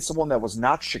scored against someone that was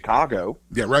not Chicago.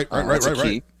 Yeah, right.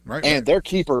 And their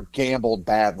keeper gambled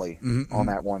badly on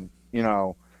that one. You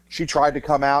know, she tried to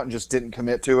come out and just didn't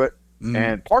commit to it.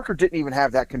 And Parker didn't even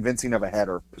have that convincing of a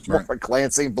header. It's more of a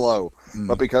glancing blow.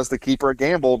 But because the keeper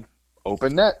gambled,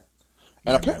 open net.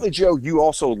 And apparently, Joe, you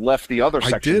also left the other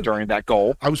section during that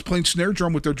goal. I was playing snare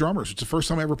drum with their drummers. It's the first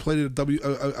time I ever played at a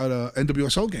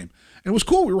NWSL game, and it was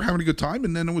cool. We were having a good time,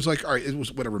 and then it was like, all right, it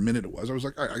was whatever minute it was. I was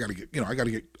like, all right, I got to get.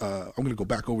 I'm going to go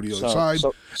back over to the other side.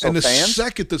 And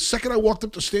the second I walked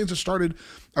up the stands,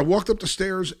 I walked up the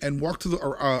stairs and walked to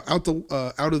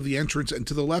the out of the entrance and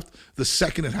to the left. The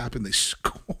second it happened, they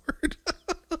scored.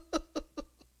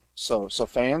 So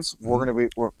fans, we're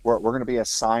gonna be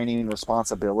assigning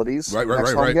responsibilities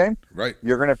next home game. Right.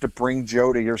 You're gonna have to bring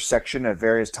Joe to your section at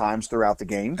various times throughout the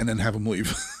game, and then have him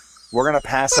leave. We're gonna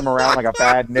pass him around like a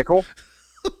bad nickel.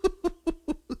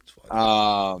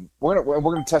 We're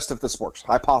gonna test if this works.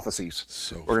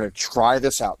 Hypotheses. We're gonna try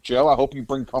this out, Joe. I hope you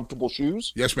bring comfortable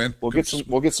shoes. Yes, man. We'll get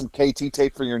some KT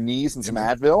tape for your knees and some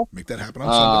Advil. Make that happen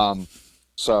on Sunday.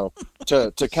 So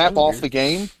to cap off the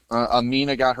game,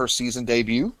 Amina got her season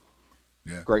debut.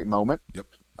 Yeah. Great moment. Yep.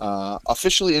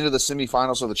 Officially into the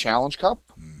semifinals of the Challenge Cup.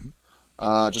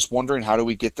 Just wondering, how do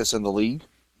we get this in the league?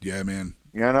 Yeah, man.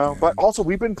 You know, but also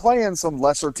we've been playing some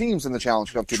lesser teams in the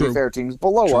Challenge Cup. To be fair, teams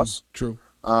below us. True.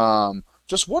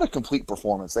 Just what a complete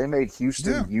performance. They made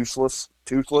Houston useless,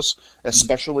 toothless,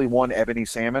 especially one Ebony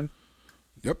Salmon.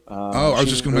 Yep. I was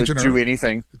just going to mention her. Do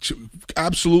anything.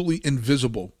 Absolutely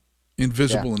invisible in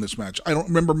this match. I don't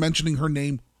remember mentioning her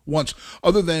name once,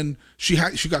 other than she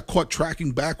got caught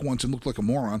tracking back once and looked like a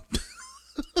moron.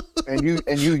 and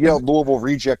you yelled Louisville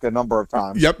reject a number of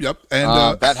times. Yep.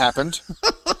 And that happened.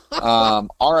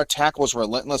 Our attack was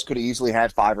relentless. Could have easily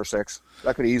had 5 or 6.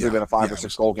 That could have easily been a 5 or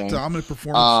 6 goal game. Dominant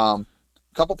performance.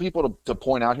 A couple people to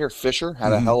point out here. Fisher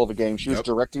had a hell of a game. She was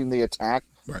directing the attack,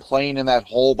 playing in that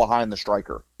hole behind the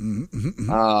striker.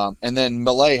 And then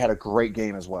Millet had a great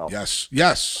game as well. Yes.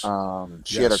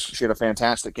 She had a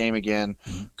fantastic game again.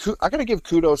 I got to give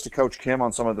kudos to Coach Kim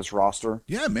on some of this roster.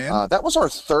 Yeah, man. That was our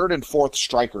 3rd and 4th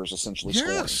strikers essentially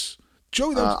scoring. Yes,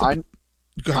 Joey. I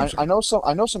know some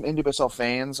NWSL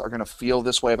fans are going to feel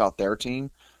this way about their team,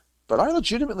 but I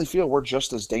legitimately feel we're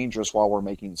just as dangerous while we're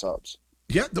making subs.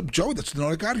 Yeah, Joey, that's what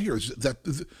I got here, is that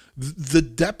the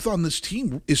depth on this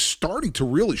team is starting to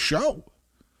really show.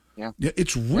 Yeah,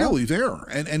 it's really there,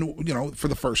 and you know, for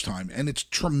the first time, and it's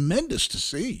tremendous to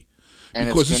see. And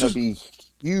it's going to be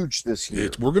huge this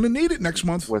year. We're going to need it next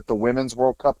month with the Women's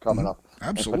World Cup coming up.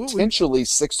 Absolutely, and potentially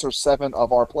 6 or 7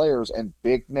 of our players and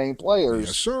big name players.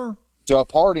 Yes, sir.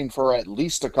 Departing for at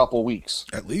least a couple weeks.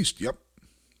 At least, yep.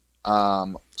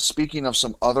 Speaking of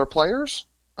some other players,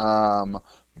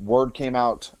 word came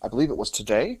out, I believe it was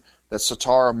today, that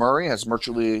Satara Murray has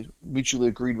mutually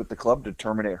agreed with the club to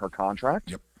terminate her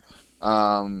contract. Yep.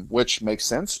 Which makes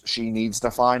sense. She needs to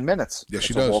find minutes. Yes,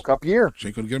 she does. World Cup year. She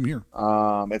ain't gonna get them here.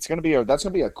 That's gonna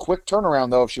be a quick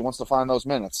turnaround though if she wants to find those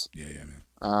minutes. Yeah,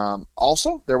 man.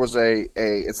 Also, there was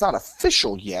it's not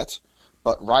official yet,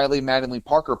 but Riley Mattingly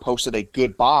Parker posted a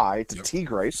goodbye to T.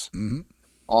 Grace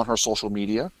on her social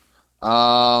media.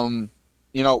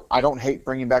 You know, I don't hate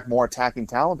bringing back more attacking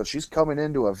talent, but she's coming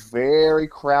into a very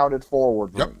crowded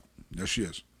forward room. Yep, yes, she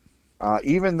is.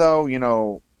 Even though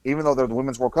the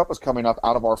Women's World Cup is coming up,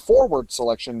 out of our forward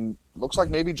selection, looks like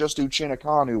maybe just Uchenna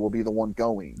Kanu will be the one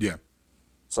going. Yeah.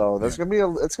 So it's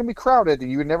gonna be crowded.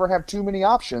 You would never have too many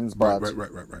options, but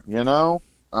right. You know,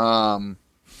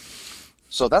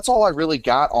 so that's all I really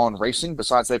got on racing.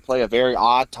 Besides, they play a very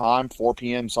odd time, 4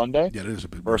 p.m. Sunday. Yeah, it is a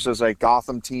bit versus a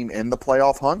Gotham team in the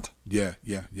playoff hunt. Yeah.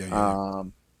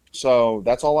 So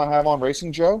that's all I have on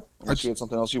racing, Joe. Unless you had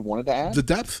something else you wanted to add. The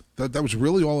depth. That was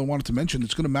really all I wanted to mention.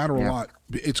 It's going to matter a lot.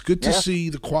 It's good to see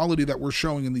the quality that we're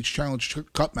showing in these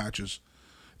Challenge Cup matches.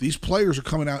 These players are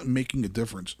coming out and making a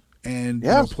difference, and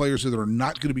players that are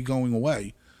not going to be going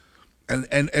away.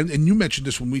 And you mentioned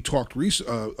this when we talked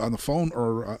on the phone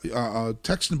or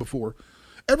texting before.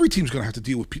 every team's going to have to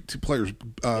deal with players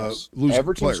Yes. losing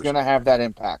Every players. team's going to have that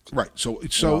impact. Right. So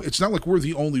it's not like we're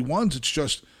the only ones. It's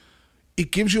just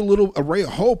it gives you a little ray of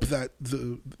hope that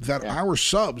our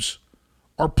subs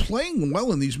are playing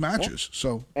well in these matches. Yeah.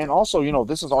 So and also,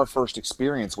 this is our first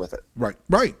experience with it. Right.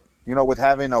 With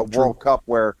having a World Cup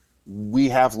where we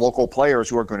have local players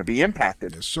who are going to be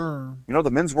impacted. Yes, sir.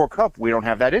 The Men's World Cup, we don't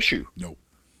have that issue. No.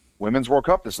 Women's World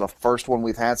Cup, this is the first one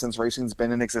we've had since racing's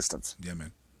been in existence. Yeah,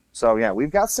 man. So, yeah, we've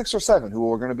got 6 or 7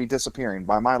 who are going to be disappearing.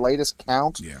 By my latest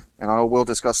count, and I will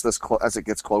discuss this as it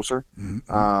gets closer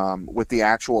with the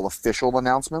actual official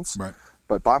announcements. Right.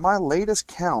 But by my latest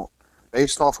count,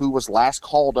 based off who was last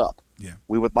called up,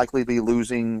 we would likely be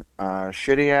losing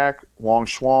Shidiak, Wang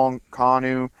Shuang,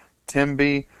 Kanu,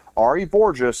 Timby, Ari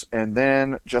Borges, and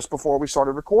then just before we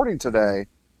started recording today,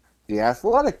 The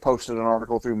Athletic posted an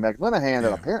article through Meg Linehan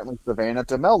that apparently Savannah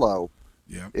DeMello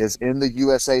is in the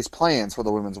USA's plans for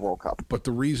the Women's World Cup. But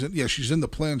the reason, she's in the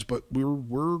plans, but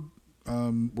we're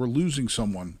losing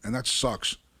someone, and that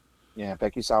sucks. Yeah,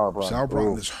 Becky Sauerbrunn.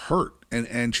 Sauerbrunn is hurt,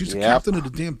 and she's the captain of the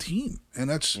damn team, and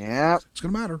that's it's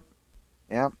gonna matter.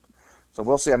 Yeah. So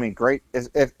we'll see. I mean, great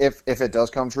if it does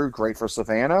come true, great for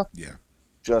Savannah. Yeah.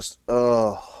 Just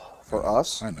for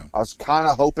us. I know. I was kind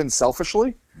of hoping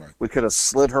selfishly we could have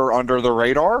slid her under the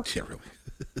radar. Yeah, really.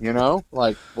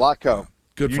 Like Blatko.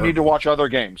 Good. You need to watch other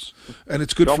games, and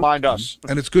it's good. Don't mind us.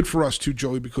 And it's good for us too,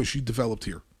 Joey, because she developed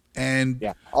here. And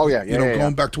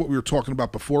going back to what we were talking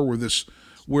about before,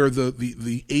 where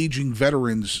the aging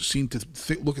veterans seem to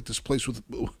look at this place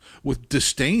with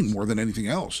disdain more than anything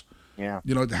else. Yeah.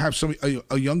 To have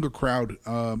a younger crowd,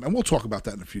 and we'll talk about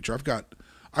that in the future. I've got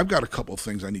a couple of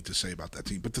things I need to say about that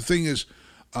team. But the thing is,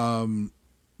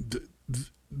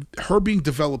 her being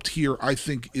developed here, I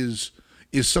think, is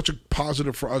such a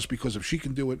positive for us, because if she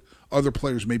can do it, other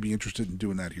players may be interested in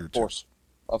doing that here too.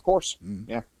 Of course.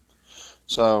 Yeah.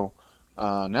 So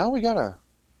now we got a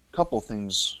couple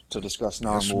things to discuss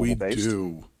non-Louisville based. Yes, we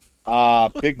do.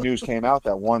 Big news came out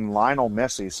that one Lionel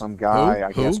Messi, some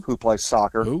guy, who plays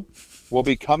soccer, will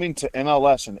be coming to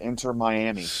MLS and enter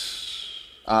Miami.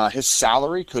 His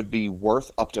salary could be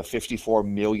worth up to $54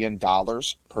 million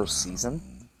per season.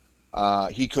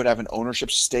 He could have an ownership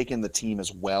stake in the team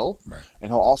as well. Right. And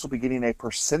he'll also be getting a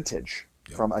percentage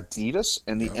from Adidas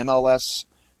and the MLS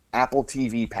Apple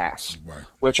TV pass. Right.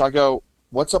 Which I go,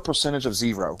 what's a percentage of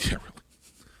zero? Yeah,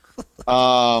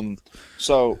 really.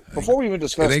 So before we even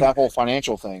discuss that whole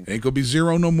financial thing, ain't gonna be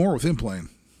zero no more with him playing.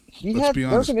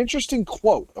 There's an interesting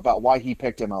quote about why he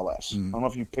picked MLS. I don't know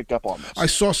if you picked up on this. I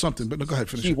saw something, but no, go ahead,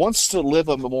 finish. He wants to live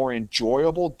a more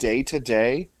enjoyable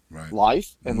day-to-day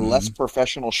life and less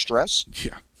professional stress.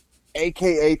 Yeah.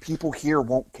 AKA people here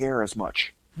won't care as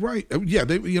much. Right. Yeah,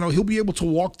 he'll be able to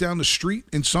walk down the street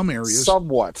in some areas.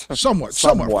 Somewhat. Of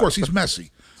course, he's Messi.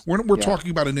 We're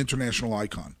talking about an international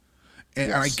icon.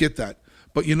 And I get that.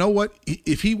 But you know what?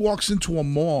 If he walks into a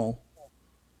mall,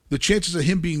 the chances of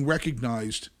him being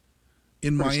recognized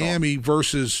in Miami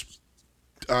versus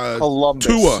Columbus.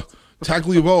 Tua,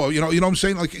 Tagliavoa, you know what I'm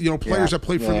saying? Like, players that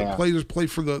play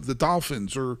for the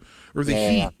Dolphins or the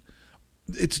Heat.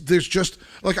 There's just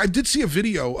like, I did see a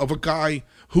video of a guy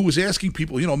who was asking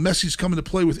people, Messi's coming to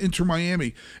play with Inter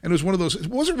Miami, and it was one of those. It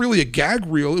wasn't really a gag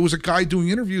reel. It was a guy doing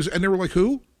interviews, and they were like,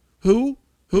 "Who?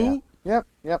 Yeah.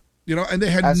 Yep. And they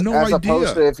had no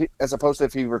idea. As opposed to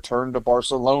if he returned to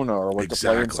Barcelona or went to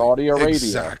play in Saudi Arabia.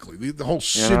 Exactly. The whole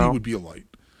city would be alight.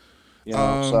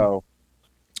 So.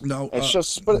 No, it's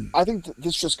just. But I think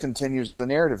this just continues the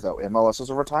narrative, though. MLS is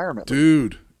a retirement league.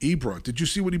 Dude, Ibra. Did you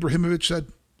see what Ibrahimovic said?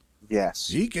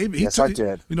 Yes. I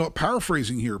did.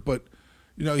 Paraphrasing here, but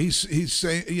he's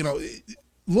saying,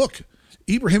 look,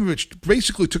 Ibrahimovic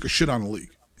basically took a shit on the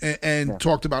league and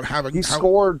talked about having. He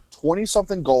scored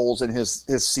 20-something goals in his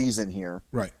season here,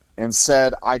 right? And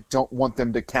said, "I don't want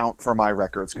them to count for my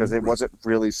records because it wasn't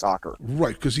really soccer."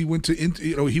 Right, because he went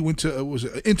to was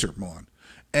it Inter Milan.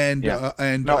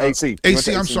 AC.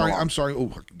 AC. I'm sorry.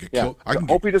 Oh, I can get killed. I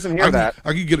hope he doesn't hear that.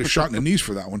 I could get a shot in the knees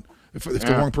for that one if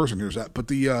the wrong person hears that. But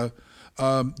they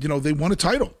won a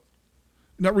title.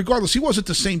 Now, regardless, he wasn't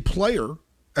the same player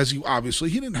as he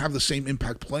didn't have the same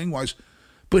impact playing wise,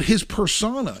 but his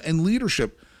persona and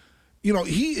leadership,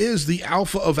 he is the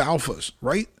alpha of alphas,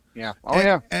 right? Yeah.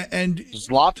 And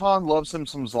Zlatan loves him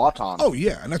some Zlatan. Oh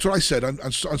yeah, and that's what I said on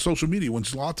social media when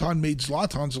Zlatan made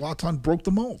Zlatan broke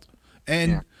the mold.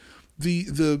 And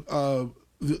the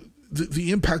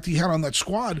impact he had on that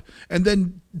squad, and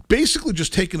then basically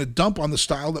just taking a dump on the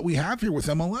style that we have here with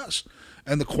MLS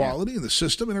and the quality and the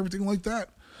system and everything like that.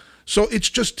 So it's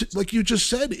just like you just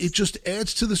said, it just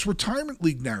adds to this retirement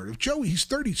league narrative. Joey, he's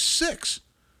 36.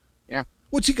 Yeah.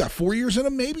 What's he got? 4 years in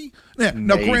him, maybe? Yeah.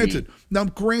 Now, granted,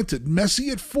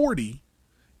 Messi at 40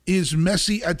 is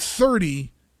Messi at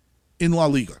 30 in La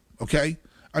Liga. Okay,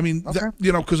 I mean,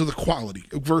 because of the quality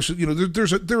versus,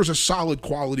 there's a solid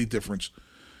quality difference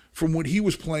from what he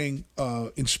was playing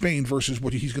in Spain versus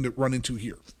what he's going to run into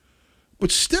here. But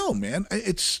still, man,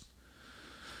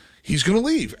 he's going to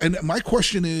leave. And my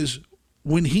question is,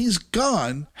 when he's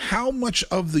gone, how much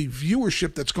of the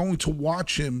viewership that's going to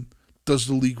watch him does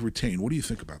the league retain? What do you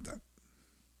think about that?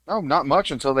 Oh, not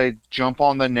much until they jump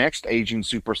on the next aging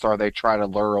superstar they try to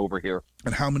lure over here.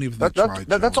 And how many of them tried?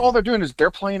 That's all they're doing is they're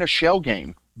playing a shell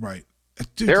game. Right.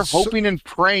 Dude, they're hoping and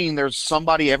praying there's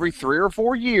somebody every 3 or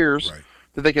 4 years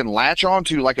that they can latch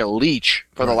onto like a leech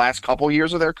for the last couple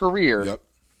years of their career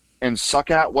and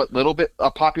suck out what little bit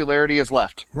of popularity is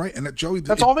left. Right. And Joey,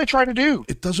 that's all they try to do.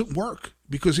 It doesn't work.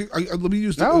 Because let me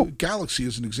use the Galaxy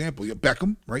as an example.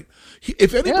 Beckham, right?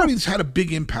 If anybody's had a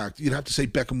big impact, you'd have to say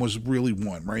Beckham was really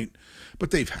one, right?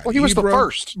 But they've had. Well, he was the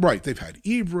first, right? They've had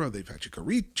Ibra, they've had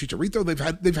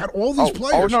Chicharito, they've had all these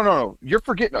players. Oh no, you're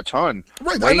forgetting a ton.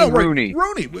 Right, Wayne I know, Rooney,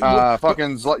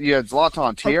 fucking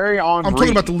Zlatan, Thierry Henry. I'm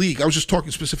talking about the league. I was just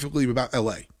talking specifically about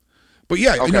L.A. But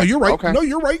yeah, no, you're right. Okay. No,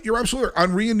 you're right. You're absolutely right.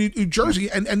 Henry in New Jersey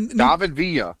and David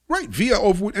Villa, right? Villa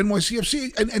over at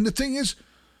NYCFC, and the thing is.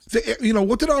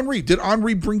 What did Henry? Did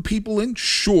Henry bring people in?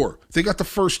 Sure. They got the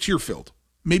first tier filled.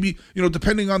 Maybe,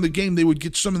 depending on the game, they would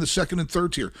get some in the second and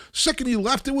third tier. Second he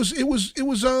left, it was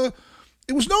no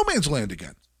man's land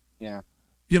again. Yeah.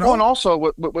 Well, and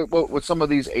also with some of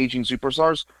these aging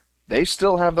superstars, they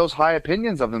still have those high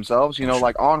opinions of themselves.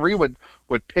 Like Henry would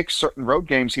pick certain road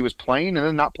games he was playing and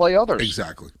then not play others.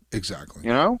 Exactly. And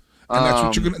that's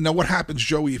what you're gonna. Now, what happens,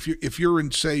 Joey? If you're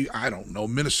in, say, I don't know,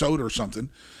 Minnesota or something.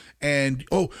 And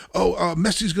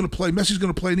Messi's going to play, and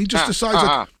he just decides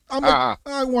I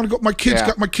want to go. My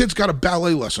kid's got a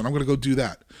ballet lesson. I'm going to go do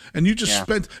that. And you just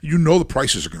spent. The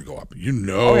prices are going to go up.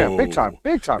 Big time.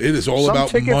 It is all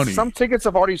about money. Some tickets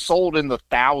have already sold in the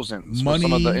thousands. For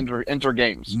some of the inter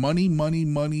games. Money.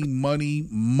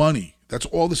 That's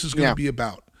all this is going to be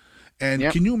about. And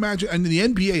can you imagine? And the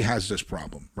NBA has this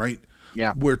problem, right?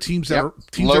 Yeah, where teams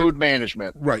load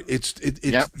management, right?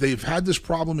 They've had this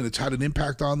problem and it's had an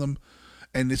impact on them,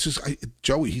 and it's just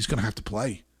Joey. He's going to have to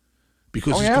play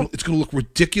because it's going to look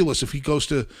ridiculous if he goes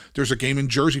to. There's a game in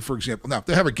Jersey, for example. Now, if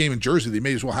they have a game in Jersey, they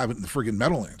may as well have it in the friggin'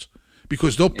 Meadowlands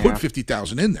because they'll put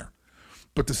 50,000 in there.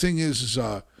 But the thing is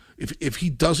if he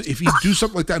do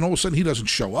something like that and all of a sudden he doesn't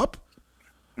show up,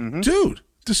 dude,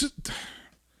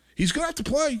 he's going to have to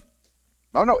play.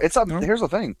 Oh no, here's the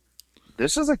thing.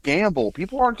 This is a gamble.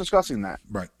 People aren't discussing that.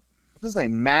 Right. This is a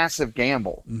massive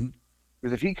gamble.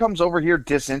 Because if he comes over here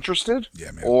disinterested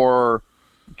or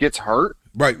gets hurt.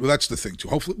 Right. Well, that's the thing, too.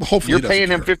 Hopefully you're paying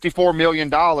him $54 million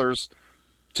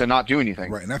to not do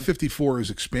anything. Right. And that 54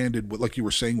 is expanded, like you were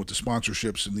saying, with the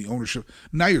sponsorships and the ownership.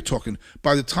 Now you're talking,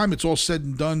 by the time it's all said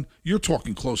and done, you're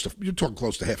talking close to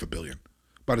 $500 million.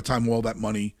 By the time all that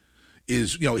money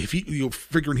is, if you're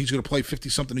figuring he's going to play 50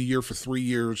 something a year for 3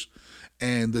 years.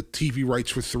 And the TV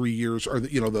rights for 3 years, or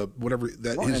the whatever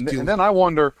that is. And then I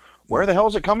wonder, where the hell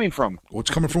is it coming from? Well, it's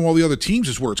coming from all the other teams.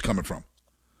 Is where it's coming from,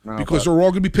 because they're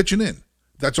all going to be pitching in.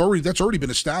 That's already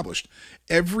been established.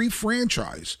 Every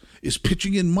franchise is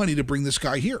pitching in money to bring this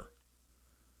guy here.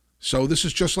 So this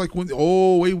is just like when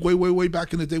way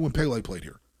back in the day when Pele played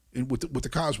here with the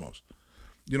Cosmos.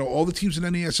 All the teams in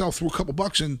NASL threw a couple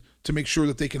bucks in to make sure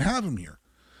that they can have him here.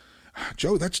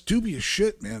 Joe, that's dubious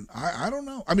shit, man. I don't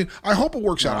know. I mean, I hope it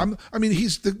works out.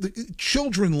 He's the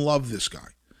children love this guy,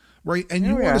 right? And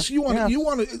you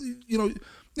want to,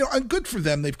 and good for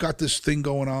them. They've got this thing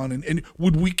going on. And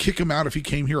would we kick him out if he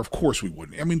came here? Of course we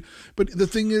wouldn't. I mean, but the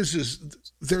thing is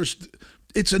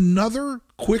it's another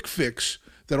quick fix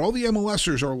that all the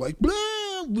MLSers are like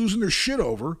losing their shit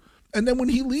over, and then when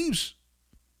he leaves,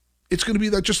 it's going to be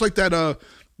that just like that.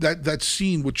 That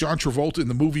scene with John Travolta in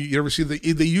the movie, you ever see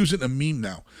they use it in a meme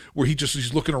now, where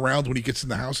he's looking around when he gets in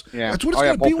the house. Yeah, that's what it's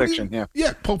going to be. Pulp Fiction.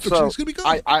 Pulp Fiction. So it's going to be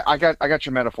good. I got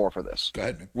your metaphor for this. Go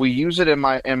ahead, man. We use it in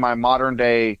my modern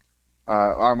day,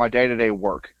 or my day-to-day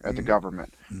work at the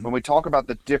government. When we talk about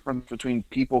the difference between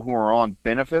people who are on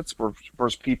benefits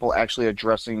versus people actually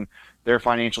addressing their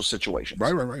financial situations.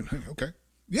 Right. Okay.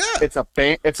 Yeah. It's a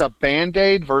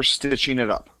Band-Aid versus stitching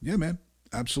it up. Yeah, man.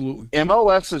 Absolutely.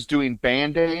 MLS is doing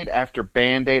Band-Aid after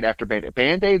Band-Aid after Band-Aid.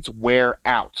 Band-Aids wear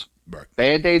out. Right.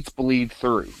 Band-Aids bleed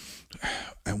through.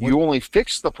 And you only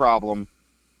fix the problem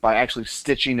by actually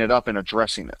stitching it up and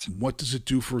addressing it. What does it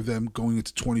do for them going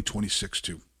into 2026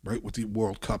 too, right, with the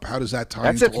World Cup? How does that tie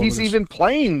That's into if he's even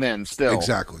playing then still.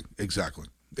 Exactly.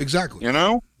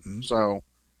 Mm-hmm. So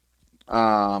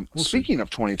Speaking of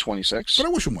 2026, But I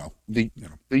wish him well. the You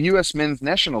know. the U.S. men's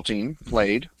national team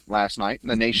played last night in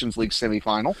the Nations League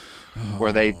semifinal,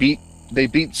 where they beat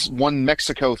one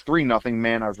Mexico 3-0.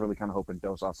 Man, I was really kind of hoping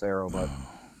Dos Acero, but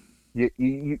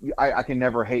I can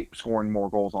never hate scoring more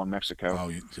goals on Mexico. Oh,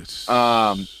 it's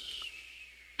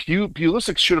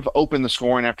Pulisic should have opened the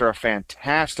scoring after a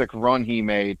fantastic run he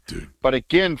made. dude, But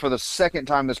again, for the second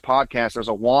time this podcast, there's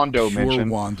a Wando pure mention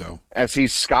Wando. as he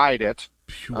skied it.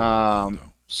 Pure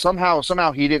Wando.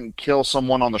 Somehow he didn't kill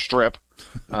someone on the strip,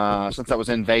 since that was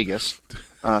in Vegas.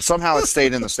 Somehow it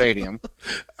stayed in the stadium.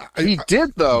 He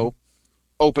did, though,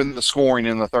 open the scoring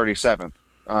in the 37th.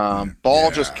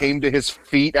 Ball just came to his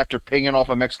feet after pinging off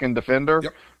a Mexican defender.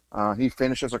 Yep. He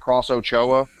finishes across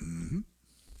Ochoa. Mm-hmm.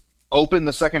 Opened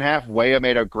the second half. Weah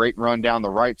made a great run down the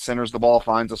right, centers the ball,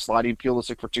 finds a sliding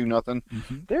Pulisic for 2-0.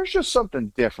 Mm-hmm. There's just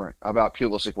something different about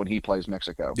Pulisic when he plays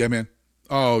Mexico. Yeah, man.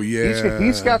 Oh, yeah.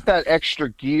 He's got that extra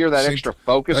gear, that extra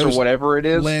focus, or whatever it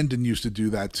is. Landon used to do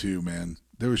that too, man.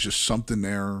 There was just something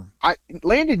there.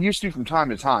 Landon used to from time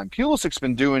to time. Pulisic's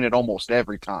been doing it almost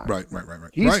every time. Right.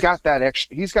 He's got that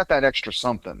extra. He's got that extra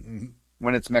something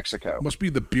when it's Mexico. Must be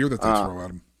the beer that they throw at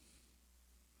him.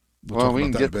 Well, we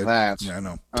can get to that. Yeah, I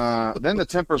know. Then the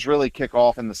tempers really kick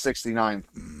off in the 69th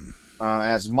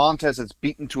as Montez is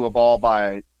beaten to a ball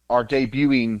by our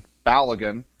debuting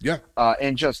Balogun. Yeah.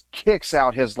 And just kicks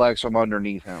out his legs from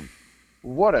underneath him.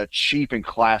 What a cheap and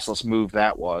classless move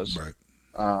that was. Right.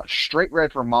 Straight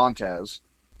red for Montez.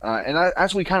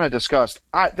 As we kind of discussed,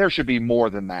 there should be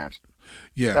more than that.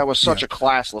 Yeah. That was such a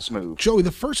classless move. Joey, the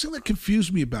first thing that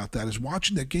confused me about that is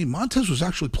watching that game, Montez was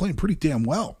actually playing pretty damn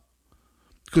well.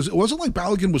 Because it wasn't like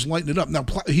Balogun was lighting it up. Now,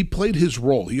 he played his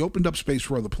role. He opened up space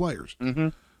for other players. Mm-hmm.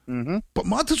 Mm-hmm. But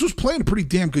Montez was playing a pretty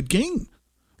damn good game.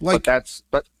 But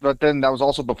then that was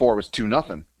also before it was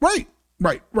 2-0. Right.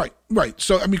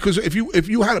 So, I mean, because if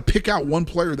you had to pick out one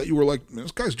player that you were like,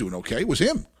 this guy's doing okay, it was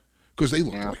him. Because they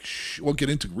looked like, we'll get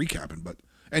into recapping, but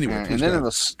anyway. And then in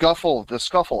the scuffle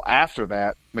after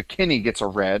that, McKinney gets a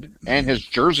red and his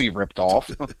jersey ripped off.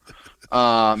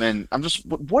 And I'm just,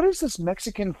 what is this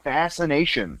Mexican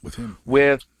fascination with him?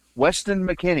 With Weston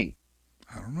McKennie?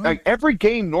 I don't know. Like every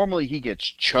game, normally he gets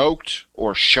choked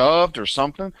or shoved or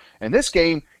something. And this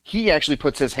game, he actually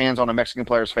puts his hands on a Mexican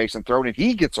player's face and throws it.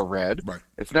 He gets a red. Right.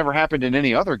 It's never happened in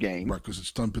any other game. Right, because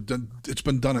it's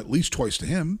been done at least twice to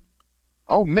him.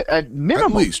 Oh, at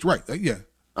minimum. At least, right? Yeah.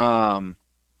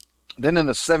 Then in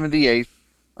the 78th,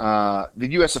 the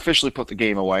U.S. officially put the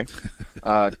game away.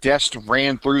 Dest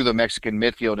ran through the Mexican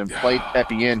midfield and played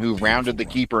Pepe in, who rounded the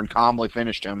keeper and calmly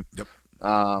finished him. Yep.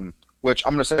 Which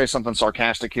I'm going to say something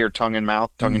sarcastic here, tongue in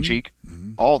cheek.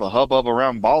 Mm-hmm. All the hubbub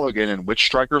around Balogun and which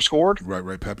striker scored?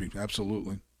 Right, Pepe.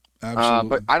 Absolutely.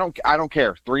 But I don't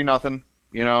care.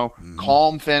 3-0.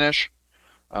 Calm finish.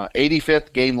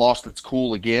 85th, game lost its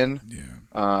cool again.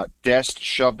 Yeah. Dest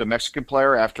shoved a Mexican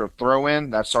player after a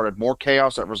throw-in. That started more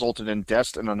chaos that resulted in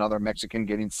Dest and another Mexican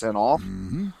getting sent off.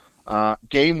 Mm-hmm.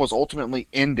 Game was ultimately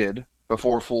ended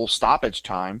before full stoppage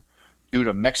time due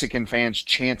to Mexican fans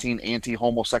chanting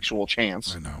anti-homosexual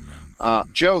chants. I know, man.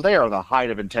 Joe, they are the height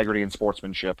of integrity and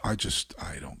sportsmanship. I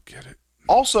don't get it.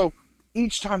 Also,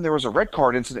 each time there was a red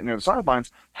card incident near the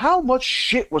sidelines, how much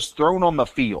shit was thrown on the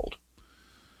field?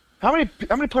 How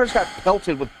many players got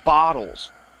pelted with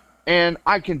bottles? And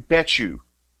I can bet you,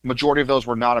 majority of those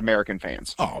were not American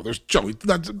fans. Oh, there's Joey.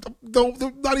 They're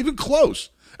not even close.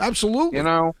 Absolutely.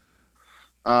 And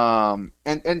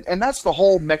that's the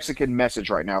whole Mexican message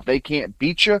right now. If they can't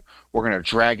beat you, we're gonna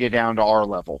drag you down to our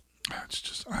level. It's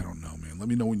just, I don't know, man. Let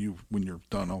me know when you're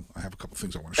done. I have a couple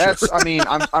things I want to share. I mean,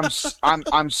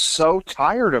 I'm so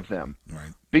tired of them.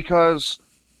 Right. Because,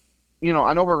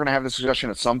 I know we're gonna have this discussion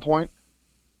at some point.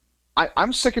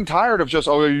 I'm sick and tired of just,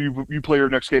 you play your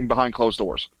next game behind closed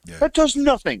doors. Yeah. That does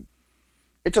nothing.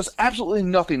 It does absolutely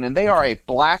nothing, and they are a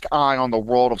black eye on the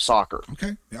world of soccer.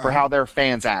 Okay. Yeah, for how their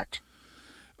fans act.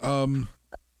 Go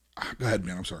ahead,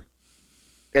 man. I'm sorry.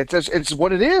 It's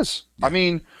what it is. Yeah. I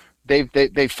mean,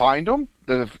 they fined them.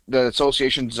 The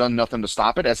association's done nothing to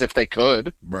stop it, as if they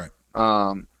could. Right.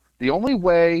 The only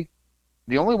way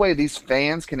these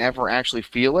fans can ever actually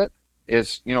feel it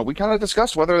is, we kind of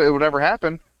discussed whether it would ever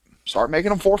happen. Start making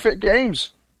them forfeit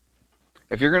games.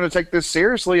 If you're going to take this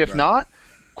seriously, if not,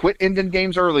 quit ending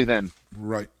games early then.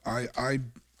 Right. Let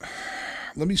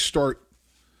me start,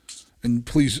 and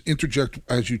please interject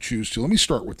as you choose to. Let me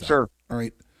start with that. Sure. All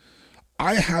right.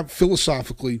 I have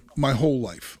philosophically, my whole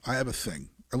life, I have a thing,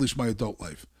 at least my adult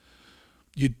life.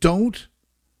 You don't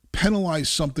penalize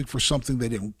something for something they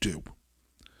don't do.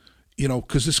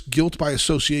 because this guilt by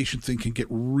association thing can get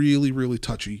really, really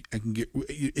touchy and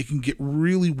it can get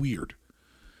really weird.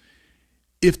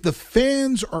 If the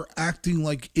fans are acting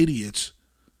like idiots,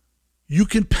 you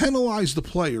can penalize the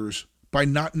players by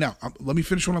not. Now, let me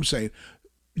finish what I'm saying.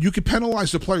 You can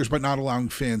penalize the players by not allowing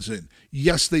fans in.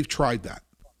 Yes, they've tried that.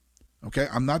 Okay,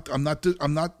 I'm not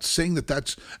saying that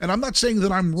that's, and I'm not saying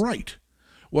that I'm right.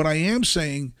 What I am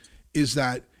saying is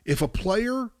that if a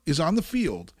player is on the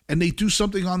field and they do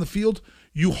something on the field,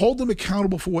 you hold them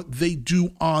accountable for what they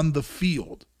do on the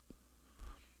field.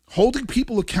 Holding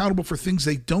people accountable for things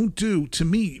they don't do, to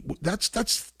me, that's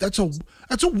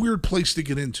a weird place to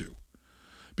get into.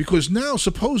 Because now,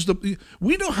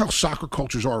 we know how soccer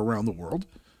cultures are around the world.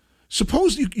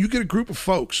 Suppose you get a group of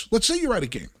folks. Let's say you're at a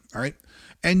game, all right,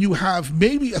 and you have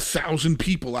maybe 1,000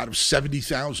 people out of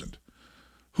 70,000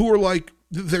 who are like,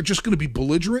 they're just going to be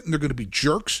belligerent and they're going to be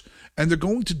jerks and they're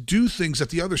going to do things that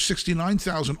the other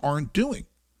 69,000 aren't doing.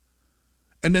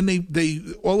 And then they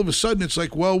all of a sudden it's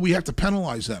like, well, we have to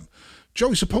penalize them.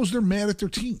 Joey, suppose they're mad at their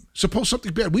team. Suppose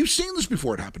something bad. We've seen this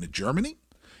before. It happened in Germany.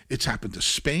 It's happened to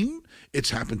Spain.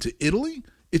 It's happened to Italy.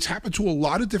 It's happened to a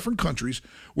lot of different countries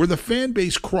where the fan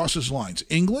base crosses lines.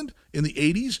 England in the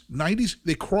 80s, 90s,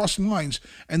 they crossed lines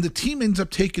and the team ends up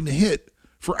taking the hit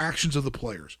for actions of the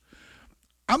players.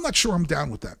 I'm not sure I'm down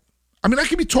with that. I mean, I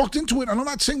can be talked into it, and I'm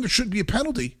not saying there should be a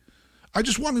penalty. I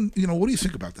just want to, what do you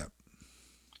think about that?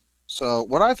 So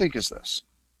what I think is this.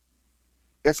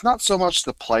 It's not so much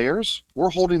the players.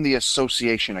 We're holding the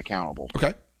association accountable.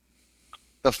 Okay.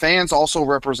 The fans also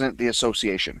represent the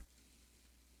association.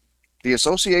 The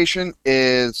association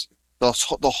is the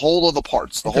whole of the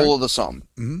parts, the whole of the sum.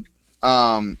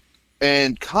 Mm-hmm.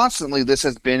 And constantly this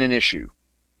has been an issue.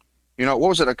 What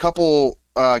was it, a couple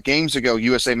games ago,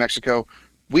 USA-Mexico,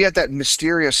 we had that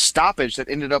mysterious stoppage that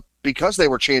ended up because they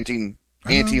were chanting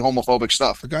anti-homophobic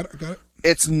stuff. I got it.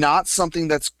 It's not something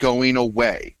that's going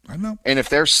away. I know. And if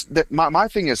there's my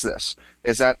thing is this,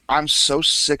 is that I'm so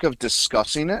sick of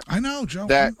discussing it. I know, Joe.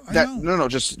 No,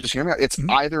 just hear me out. It's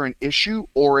either an issue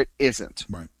or it isn't.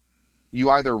 Right.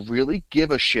 You either really give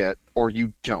a shit or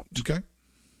you don't. Okay.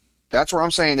 That's where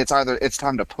I'm saying it's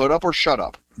time to put up or shut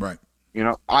up. Right.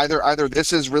 Either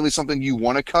this is really something you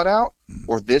want to cut out,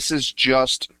 or this is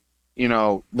just,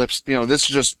 lips. This is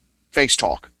just face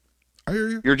talk. I hear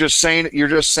you. You're just saying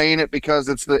it because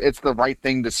it's the right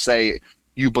thing to say.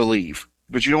 You believe,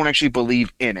 but you don't actually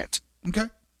believe in it. Okay.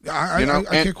 I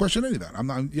can't question any of that. I'm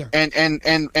not. Yeah.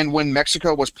 And when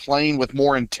Mexico was playing with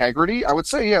more integrity, I would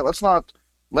say, yeah, let's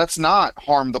not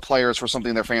harm the players for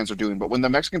something their fans are doing. But when the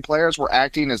Mexican players were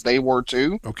acting as they were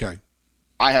too, okay,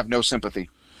 I have no sympathy.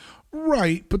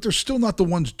 Right, but they're still not the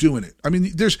ones doing it. I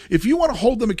mean, if you want to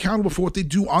hold them accountable for what they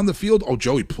do on the field, oh,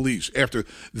 Joey, please. After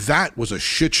that was a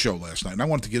shit show last night, and I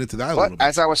wanted to get into that a little bit.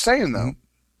 As I was saying, though,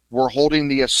 we're holding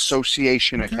the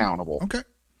association accountable. Okay,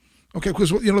 because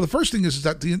the first thing is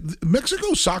that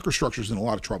Mexico's soccer structure is in a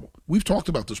lot of trouble. We've talked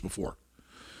about this before.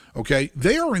 Okay,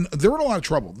 they're in a lot of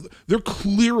trouble. They're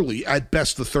clearly at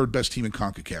best the third best team in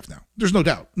CONCACAF now. There's no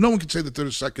doubt. No one can say that they're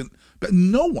the second, but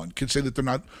no one can say that they're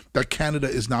not. That Canada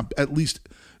is not at least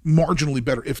marginally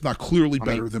better, if not clearly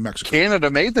better than Mexico.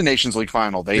 Canada made the Nations League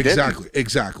final. They didn't.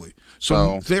 Exactly.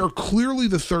 So they are clearly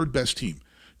the third best team.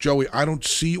 Joey, I don't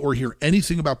see or hear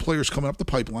anything about players coming up the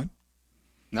pipeline.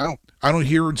 No. I don't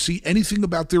hear and see anything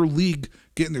about their league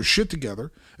getting their shit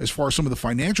together as far as some of the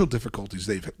financial difficulties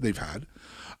they've had.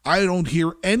 I don't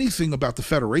hear anything about the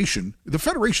Federation. The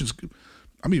Federation's,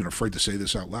 I'm even afraid to say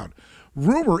this out loud.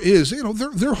 Rumor is,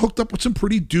 they're hooked up with some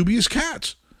pretty dubious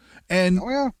cats. And,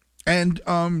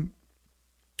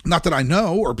 not that I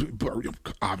know, or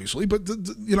obviously, but,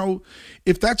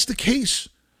 if that's the case,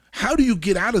 how do you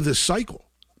get out of this cycle?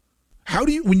 How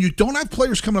do you, when you don't have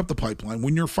players coming up the pipeline,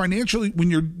 when you're financially,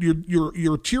 when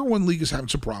your tier one league is having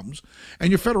some problems, and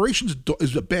your federation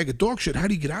is a bag of dog shit, how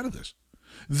do you get out of this?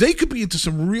 They could be into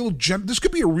some this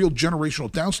could be a real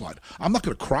generational downslide. I'm not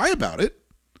going to cry about it.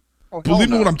 Oh, believe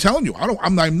me what I'm telling you.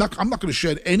 I'm not going to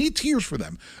shed any tears for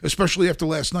them, especially after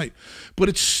last night. But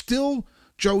it's still,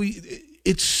 Joey,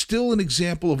 it's still an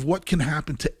example of what can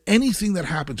happen to anything that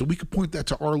happens. And we could point that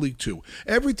to our league too.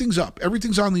 Everything's up.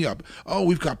 Everything's on the up. Oh,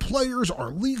 we've got players. Our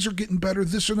leagues are getting better.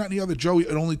 This or that and the other. Joey,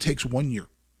 it only takes 1 year.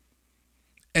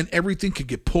 And everything could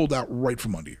get pulled out right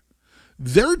from under you.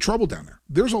 They're in trouble down there.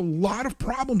 There's a lot of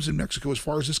problems in Mexico as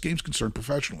far as this game's concerned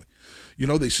professionally.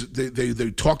 They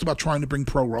talked about trying to bring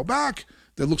Pro Row back.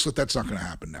 That looks like that's not going to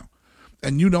happen now.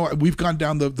 And we've gone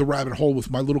down the rabbit hole with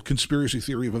my little conspiracy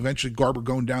theory of eventually Garber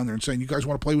going down there and saying, you guys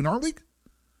want to play in our league?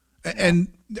 And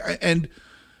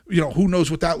who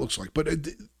knows what that looks like. But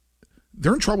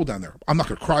they're in trouble down there. I'm not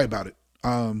going to cry about it.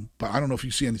 But I don't know if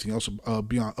you see anything else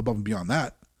beyond above and beyond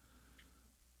that,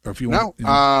 or if you No, want. You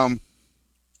know,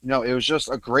 no, it was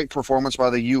just a great performance by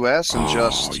the U.S. and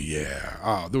oh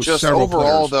yeah, there was just several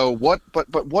overall players. though,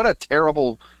 but what a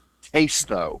terrible taste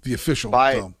though. The official,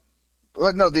 By though,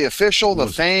 But no, the official, the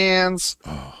was fans,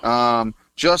 oh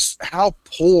just how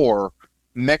poor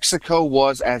Mexico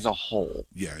was as a whole.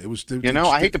 yeah, it was.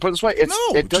 I hate to put it this way,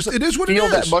 No, it doesn't it is what it feel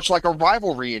that is. much like a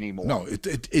rivalry anymore. No, it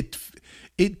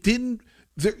didn't.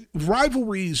 The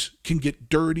rivalries can get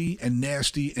dirty and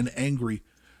nasty and angry,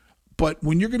 but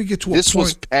when you're going to get to a This point,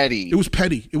 was petty. it was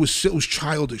petty. It was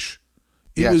childish.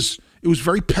 Yes. It was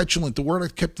very petulant. The word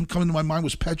that kept coming to my mind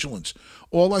was petulance.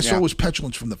 All I saw Yeah. was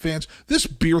petulance from the fans. This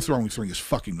beer throwing thing is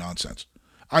fucking nonsense.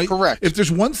 Correct. If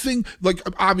there's one thing, like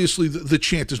obviously the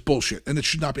chant is bullshit and it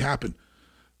should not be happen.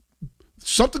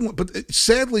 Something, but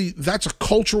sadly, that's a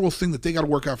cultural thing that they got to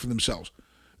work out for themselves.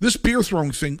 This beer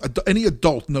throwing thing, any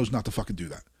adult knows not to fucking do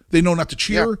that. They know not to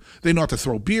cheer. Yeah. They know not to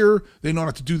throw beer. They know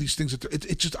not to do these things.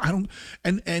 It's just I don't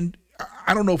and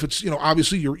I don't know if it's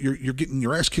obviously you're getting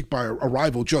your ass kicked by a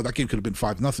rival. Joe, that game could have been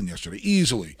 5-0 yesterday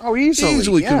easily. Oh,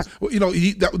 easily, yeah.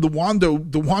 The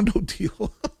Wando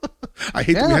deal. I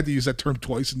hate that we Yeah. had to use that term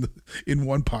twice in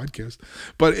one podcast,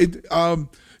 but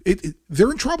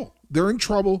they're in trouble. They're in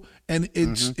trouble, and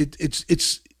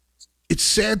it's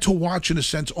sad to watch in a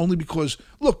sense only because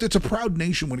look, it's a proud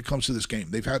nation when it comes to this game.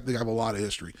 They have a lot of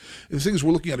history. And the thing is,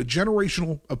 we're looking at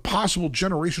a possible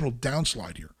generational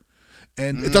downslide here,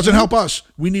 and it doesn't help us.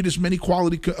 We need as many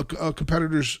quality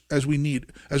competitors as we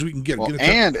can get. Well,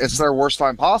 and it's their worst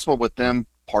time possible with them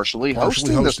partially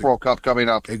hosting this World Cup coming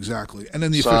up. Exactly. And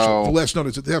then the last note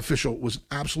is that the official was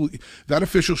that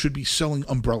official should be selling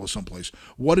umbrellas someplace.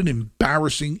 What an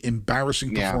embarrassing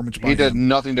performance by him. He did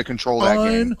nothing to control that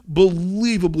game.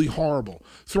 Unbelievably horrible.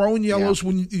 Throwing yellows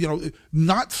when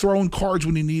not throwing cards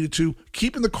when he needed to,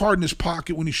 keeping the card in his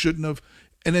pocket when he shouldn't have,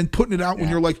 and then putting it out when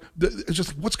you're like, it's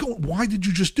just like, why did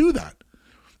you just do that?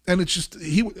 And it's just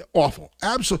awful,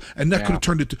 absolutely, and that could have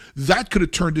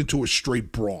turned into a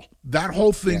straight brawl. That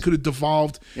whole thing could have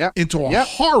devolved into a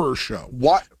horror show.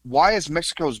 Why is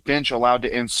Mexico's bench allowed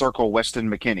to encircle Weston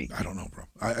McKennie? I don't know, bro.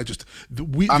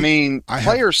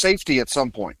 Player safety at some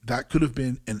point. That could have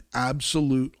been an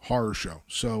absolute horror show.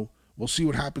 So we'll see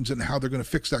what happens and how they're going to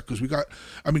fix that because we got.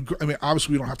 I mean,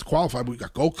 obviously we don't have to qualify, but we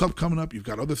got Gold Cup coming up. You've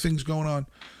got other things going on.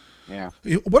 Yeah.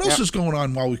 What else is going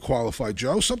on while we qualify,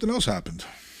 Joe? Something else happened.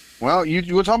 Well,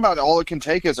 you were talking about all it can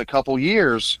take is a couple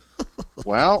years.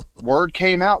 Well, word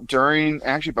came out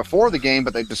before the game,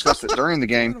 but they discussed it during the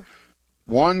game.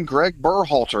 One Greg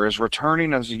Berhalter is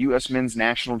returning as a U.S. men's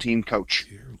national team coach.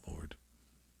 Dear Lord.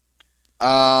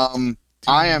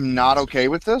 I am not okay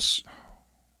with this,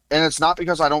 and it's not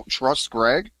because I don't trust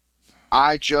Greg.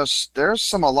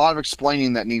 There's a lot of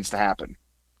explaining that needs to happen.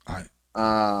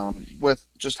 With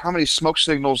just how many smoke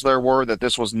signals there were that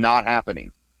this was not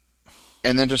happening.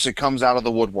 And then just it comes out of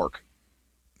the woodwork.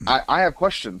 I have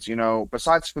questions,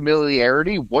 besides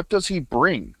familiarity, what does he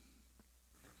bring?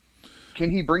 Can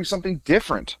he bring something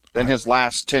different than his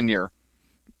last tenure?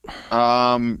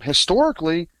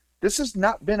 Historically, this has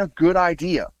not been a good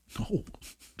idea. No.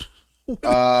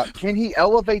 Can he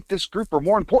elevate this group? Or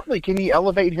more importantly, can he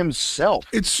elevate himself?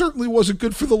 It certainly wasn't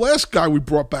good for the last guy we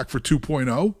brought back for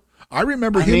 2.0. I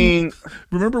remember him.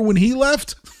 Remember when he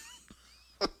left?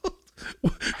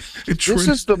 This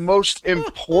is the most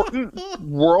important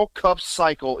World Cup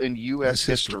cycle in U.S.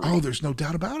 history. Oh, there's no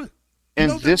doubt about it.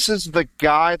 And this is the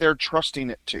guy they're trusting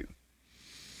it to.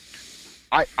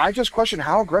 I just question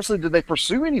how aggressively did they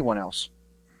pursue anyone else?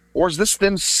 Or is this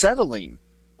them settling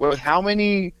with how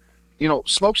many,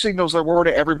 smoke signals there were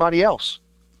to everybody else?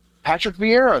 Patrick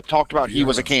Vieira talked about he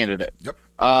was a candidate.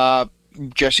 Yep.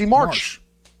 Jesse March.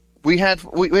 We had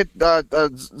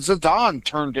Zidane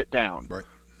turned it down. Right.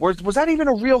 Was that even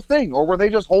a real thing, or were they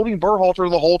just holding Berhalter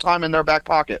the whole time in their back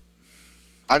pocket?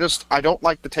 I don't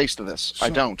like the taste of this.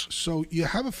 I don't. So you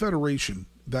have a federation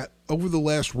that over the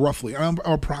last roughly, I'm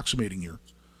approximating here,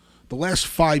 the last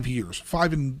 5 years,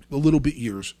 5 and a little bit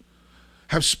years,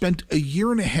 have spent a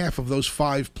year and a half of those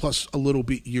 5 plus a little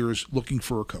bit years looking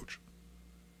for a coach.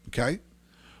 Okay?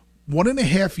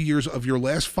 1.5 years of your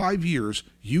last 5 years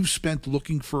you've spent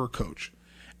looking for a coach.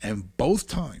 And both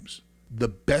times, the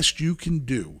best you can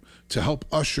do to help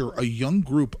usher a young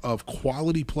group of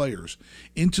quality players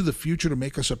into the future to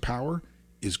make us a power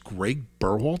is Greg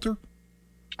Berhalter.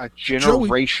 A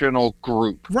generational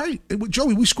group. Right.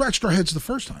 Joey, we scratched our heads the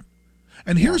first time.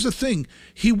 And here's the thing.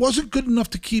 He wasn't good enough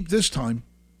to keep this time.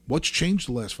 What's changed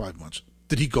the last 5 months?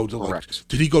 Did he go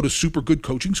to super good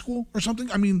coaching school or something?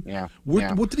 I mean,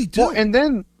 what did he do? Well, and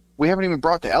then we haven't even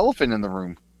brought the elephant in the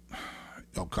room.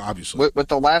 Oh, obviously. with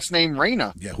the last name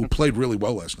Reyna. Yeah, who played really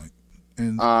well last night.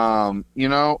 And And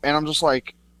I'm just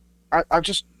like, I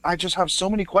just have so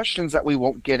many questions that we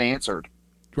won't get answered.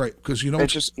 right, because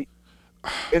It's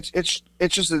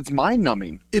just it's mind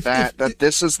numbing if, that if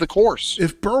this is the course.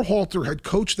 if Berhalter had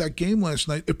coached that game last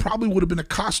night, it probably would have been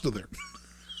Acosta there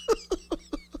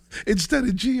instead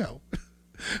of Gio.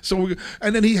 So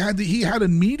and then he had a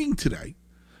meeting today,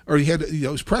 or he had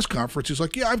his press conference. He's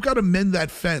like, "Yeah, I've got to mend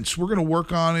that fence. We're going to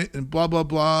work on it," and blah blah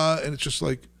blah. And it's just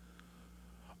like,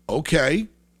 okay,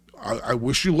 I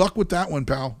wish you luck with that one,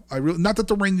 pal. I really, not that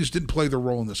the Rangers didn't play their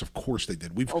role in this. Of course they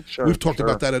did. We've talked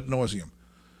about that ad nauseum.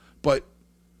 But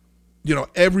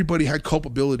everybody had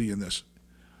culpability in this.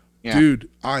 Yeah. Dude,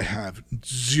 I have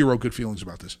zero good feelings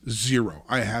about this. Zero.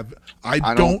 I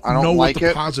don't know like what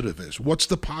the positive is. What's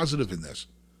the positive in this?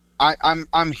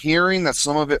 I'm hearing that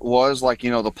some of it was like,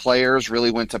 the players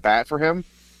really went to bat for him.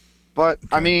 But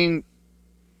okay. I mean,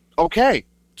 okay.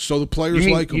 So the players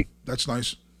like him. That's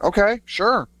nice. Okay,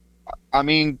 sure. I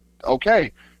mean,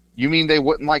 okay. You mean they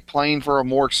wouldn't like playing for a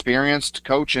more experienced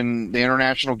coach in the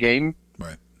international game?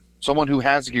 Right. Someone who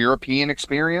has European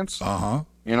experience? Uh-huh.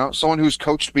 Someone who's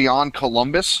coached beyond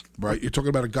Columbus. Right. You're talking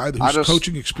about a guy whose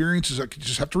coaching experience is, I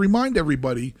just have to remind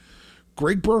everybody,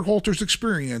 Greg Berhalter's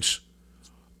experience,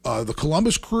 the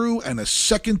Columbus Crew, and a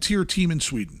second-tier team in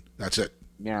Sweden. That's it.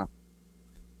 Yeah.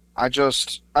 I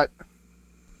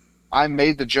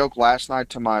made the joke last night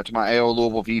to my AO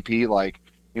Louisville VP, like,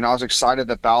 I was excited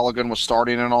that Balogun was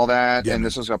starting and all that, and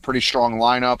this is a pretty strong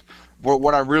lineup. But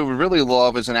what I really, really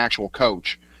love is an actual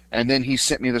coach. And then he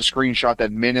sent me the screenshot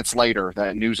that minutes later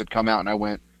that news had come out, and I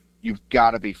went, "You've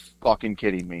got to be fucking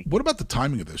kidding me." What about the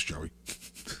timing of this, Joey?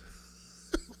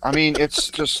 I mean, it's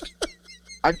just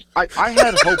I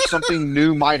had hoped something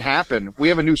new might happen. We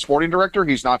have a new sporting director.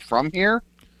 He's not from here.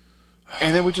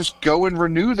 And then we just go and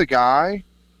renew the guy.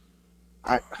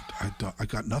 I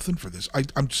got nothing for this.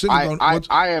 I'm sitting on.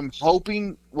 I am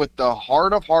hoping with the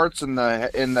heart of hearts and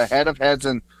the head of heads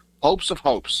and hopes of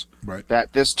hopes, right,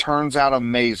 that this turns out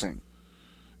amazing.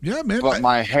 Yeah, man. But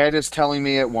my head is telling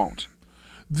me it won't.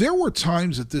 There were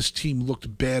times that this team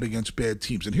looked bad against bad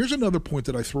teams, and here's another point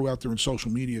that I threw out there in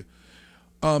social media.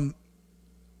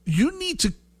 You need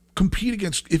to compete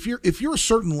against, if you're a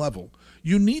certain level,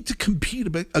 you need to compete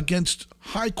against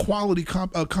high quality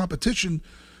competition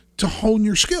to hone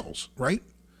your skills, right?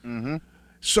 Mm-hmm.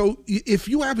 So if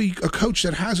you have a coach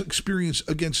that has experience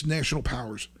against national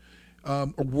powers or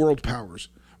world powers,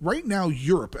 right now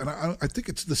Europe, and I think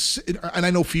it's and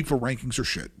I know FIFA rankings are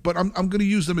shit, but I'm going to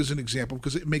use them as an example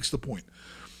because it makes the point.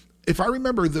 If I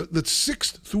remember, the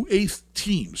 6th through 8th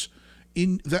teams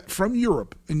from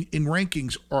Europe in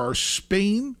rankings are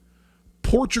Spain,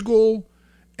 Portugal,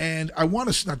 and I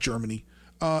want to, not Germany,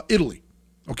 Italy.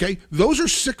 Okay, those are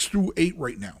 6 through 8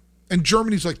 right now, and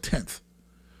Germany's like 10th.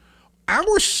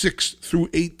 Our 6 through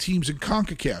 8 teams in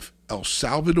CONCACAF: El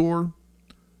Salvador,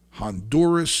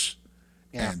 Honduras,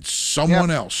 and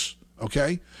someone else.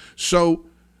 Okay, so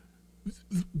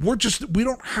we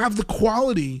don't have the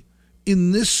quality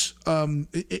in this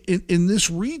in this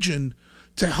region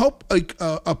to help a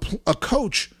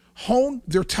coach hone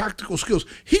their tactical skills.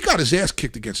 He got his ass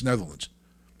kicked against Netherlands.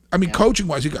 I mean, coaching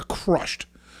wise, he got crushed.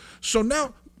 So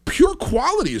now pure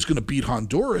quality is going to beat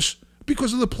Honduras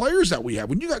because of the players that we have.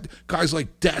 When you got guys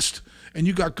like Dest and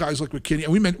you got guys like McKinney,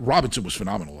 and we meant Robinson was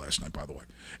phenomenal last night, by the way.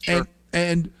 Sure.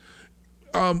 And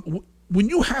when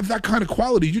you have that kind of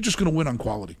quality, you're just going to win on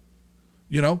quality.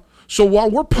 So while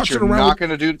we're pushing around,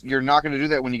 you're not going to do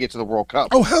that when you get to the World Cup.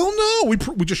 Oh hell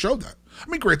no! We just showed that. I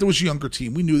mean, great, there was a younger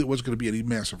team. We knew there wasn't going to be any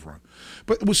massive run,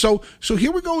 but so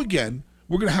here we go again.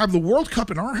 We're going to have the World Cup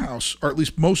in our house, or at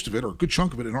least most of it, or a good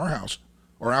chunk of it in our house,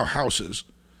 or our houses,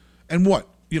 and what,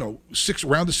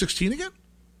 round of 16 again,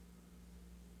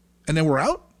 and then we're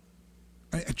out.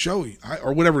 Joey,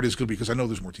 or whatever it is going to be, because I know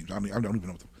there's more teams. I mean, I don't even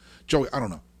know. Joey, I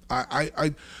don't know.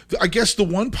 I guess the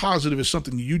one positive is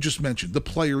something you just mentioned. The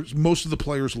players, most of the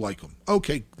players like him.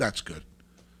 Okay, that's good.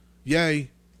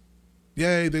 Yay,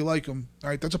 they like him. All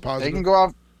right, that's a positive.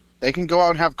 They can go out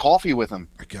and have coffee with him.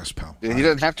 I guess, pal. He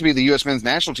doesn't have to be the U.S. men's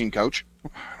national team coach. I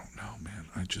don't know, man.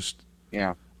 It's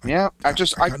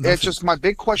just my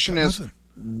big question is,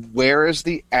 where is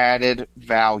the added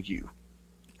value?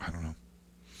 I don't know.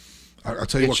 I'll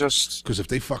tell you what, because if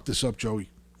they fuck this up, Joey,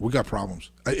 we got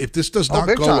problems. If this does not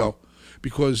go well,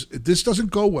 because if this doesn't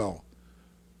go well,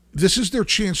 this is their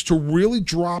chance to really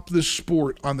drop this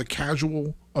sport on the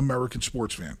casual American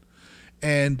sports fan.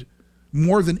 And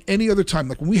more than any other time,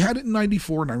 like when we had it in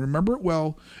 '94, and I remember it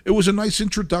well, it was a nice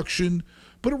introduction,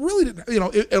 but it really didn't,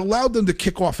 it allowed them to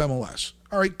kick off MLS.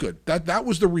 All right, good. That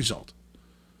was the result.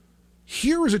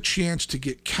 Here is a chance to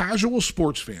get casual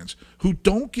sports fans who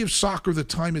don't give soccer the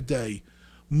time of day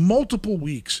multiple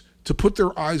weeks to put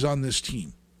their eyes on this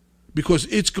team because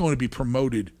it's going to be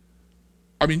promoted.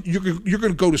 I mean, you're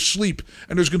going to go to sleep,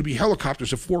 and there's going to be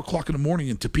helicopters at 4 o'clock in the morning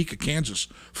in Topeka, Kansas,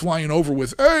 flying over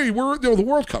with, hey, we're the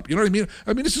World Cup. You know what I mean?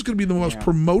 I mean, this is going to be the most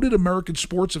promoted American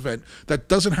sports event that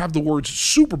doesn't have the words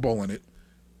Super Bowl in it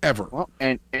ever. Well,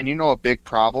 and you know a big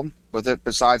problem with it,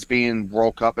 besides being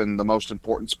World Cup and the most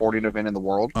important sporting event in the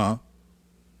world?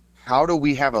 How do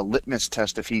we have a litmus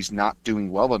test if he's not doing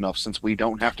well enough since we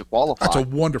don't have to qualify? That's a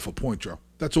wonderful point, Joe.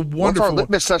 That's a wonderful. What's our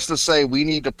litmus test to say we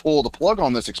need to pull the plug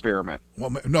on this experiment?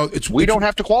 Well, no, we don't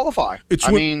have to qualify. It's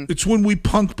when we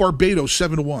punk Barbados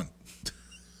 7-1.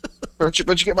 But you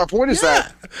get my point. Is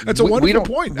that that's a wonderful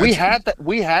point. We had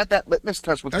that litmus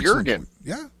test with Jurgen.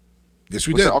 Yeah. Yes,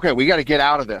 we did. Said, okay, we got to get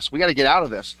out of this.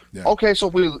 Yeah. Okay,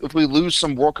 so if we lose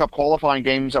some World Cup qualifying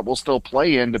games that we'll still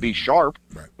play in to be sharp,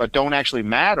 but don't actually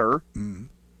matter.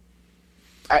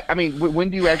 I mean, when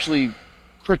do you actually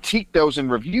critique those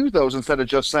and review those instead of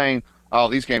just saying, "Oh,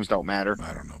 these games don't matter"?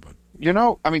 I don't know, but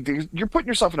I mean, you're putting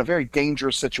yourself in a very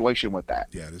dangerous situation with that.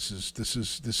 Yeah, this is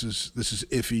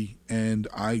iffy, and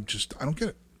I don't get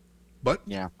it. But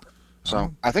yeah,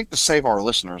 so I think to save our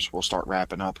listeners, we'll start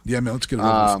wrapping up. Yeah, man, let's get it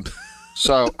over.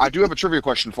 So I do have a trivia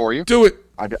question for you. Do it.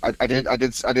 I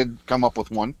did come up with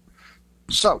one.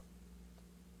 So,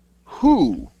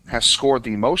 who has scored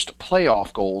the most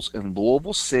playoff goals in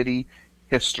Louisville City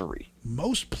history?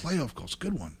 Most playoff goals,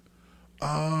 good one.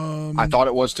 I thought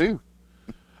it was too.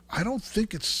 I don't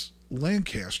think it's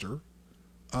Lancaster.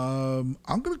 I'm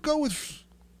gonna go with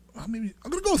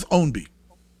Ownby.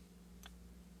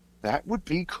 That would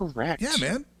be correct. Yeah,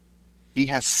 man. He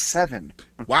has 7.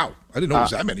 Wow, I didn't know it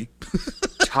was that many.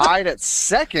 Tied at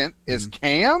second is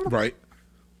Cam. Right.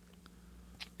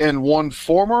 And one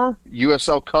former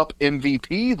USL Cup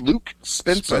MVP, Luke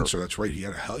Spencer. That's right. He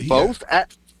had both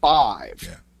at 5.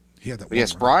 Yeah, he had that. But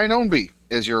yes, Brian Ownby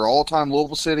is your all-time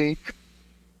Louisville City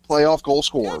playoff goal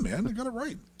scorer. Yeah, man, I got it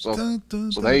right. So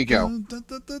there you go.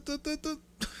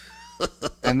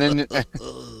 And then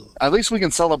at least we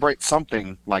can celebrate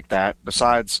something like that.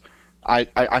 Besides,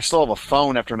 I still have a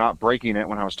phone after not breaking it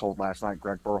when I was told last night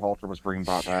Greg Berhalter was being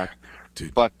brought back.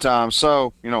 Dude. But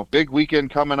so big weekend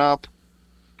coming up.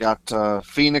 Got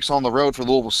Phoenix on the road for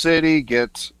Louisville City.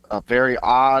 Get a very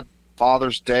odd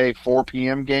Father's Day 4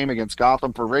 p.m. game against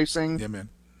Gotham for racing. Yeah, man.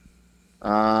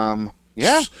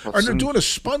 Yeah. And they're doing a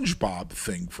SpongeBob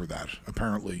thing for that,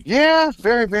 apparently. Yeah,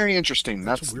 very, very interesting.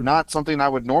 That's not something I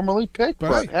would normally pick,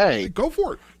 but hey, go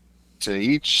for it. To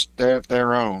each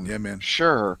their own. Yeah, man.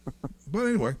 Sure. But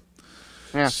anyway.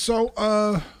 Yeah.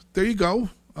 So, there you go.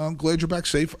 I'm glad you're back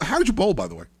safe. How did you bowl, by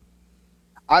the way?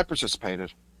 I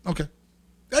participated. Okay.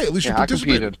 Hey, at least you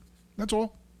participated. I competed. That's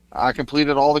all. I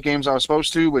completed all the games I was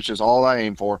supposed to, which is all I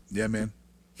aim for. Yeah, man.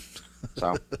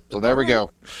 So there we go.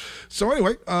 So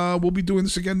anyway, we'll be doing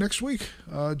this again next week.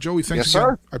 Joey, thanks again.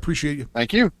 Sir. I appreciate you.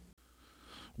 Thank you.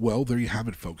 Well, there you have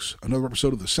it, folks. Another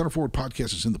episode of the Center Forward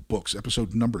Podcast is in the books,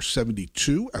 episode number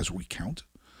 72, as we count.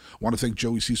 I want to thank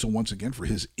Joey Cecil once again for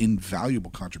his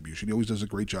invaluable contribution. He always does a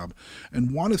great job.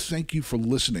 And want to thank you for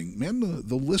listening. Man,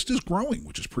 the list is growing,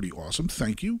 which is pretty awesome.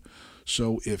 Thank you.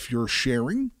 So if you're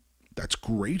sharing, that's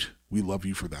great. We love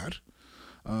you for that.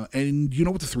 And you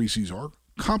know what the 3 C's are.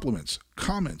 Compliments,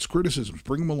 comments, criticisms,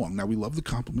 bring them along. Now, we love the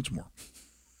compliments more.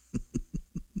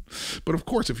 But of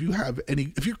course, if you have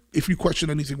any, if you question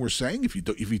anything we're saying, if you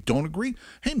don't agree,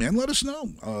 hey man, let us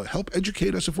know. Help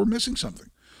educate us if we're missing something.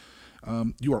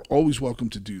 You are always welcome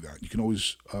to do that. You can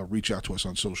always reach out to us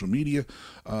on social media.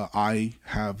 I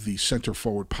have the Center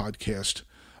Forward Podcast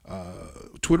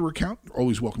Twitter account.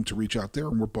 Always welcome to reach out there,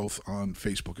 and we're both on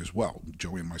Facebook as well,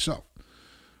 Joey and myself.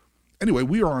 Anyway,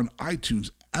 we are on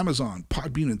iTunes, Amazon,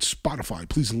 Podbean, and Spotify.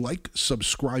 Please like,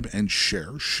 subscribe, and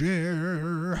share.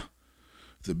 Share.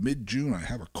 The mid-June, I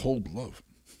have a cold love.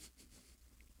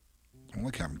 I don't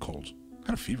like having colds. I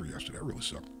had a fever yesterday. It really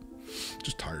sucked.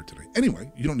 Just tired today.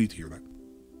 Anyway, you don't need to hear that.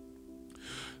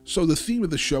 So the theme of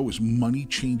the show is money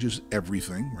changes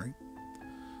everything, right?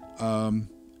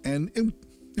 And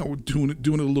we're doing it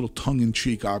a little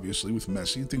tongue-in-cheek, obviously, with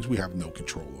Messi and things we have no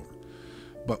control over.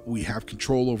 But we have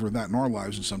control over that in our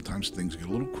lives, and sometimes things get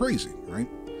a little crazy, right?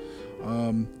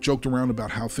 Joked around about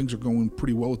how things are going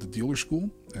pretty well at the dealer school,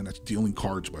 and that's dealing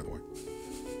cards, by the way.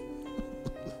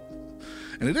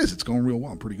 And it's going real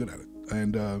well. I'm pretty good at it,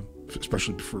 and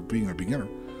especially for being a beginner.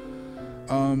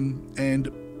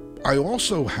 And I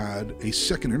also had a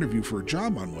second interview for a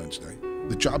job on Wednesday.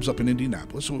 The job's up in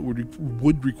Indianapolis, so it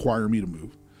would require me to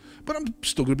move. But I'm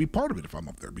still going to be part of it if I'm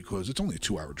up there, because it's only a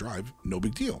 2-hour drive. No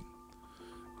big deal.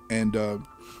 And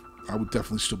I would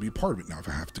definitely still be a part of it. Now, if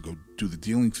I have to go do the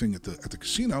dealing thing at the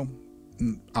casino,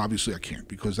 obviously I can't,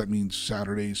 because that means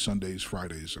Saturdays, Sundays,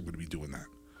 Fridays, I'm going to be doing that.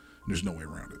 There's no way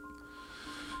around it.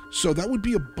 So that would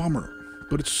be a bummer.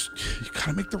 But you got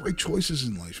to make the right choices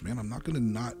in life, man. I'm not going to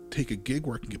not take a gig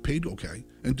where I can get paid okay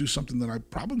and do something that I'm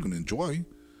probably going to enjoy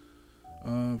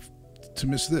to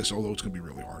miss this, although it's going to be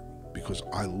really hard because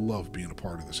I love being a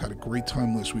part of this. Had a great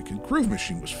time last week, and Groove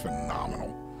Machine was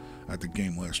phenomenal at the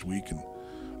game last week. And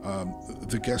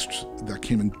the guests that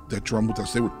came in that drummed with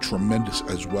us, they were tremendous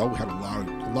as well. We had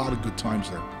a lot of good times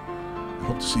there. I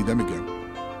hope to see them again.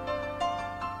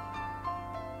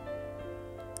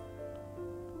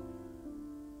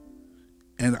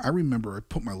 And I remember I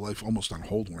put my life almost on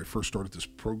hold when I first started this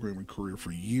programming career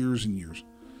for years and years.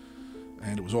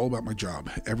 And it was all about my job.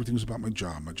 Everything was about my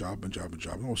job. And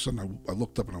all of a sudden I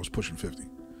looked up and I was pushing 50.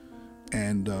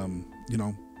 And,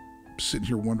 sitting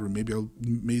here wondering maybe I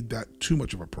made that too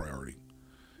much of a priority.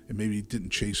 And maybe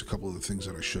didn't chase a couple of the things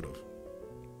that I should have.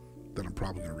 That I'm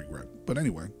probably going to regret. But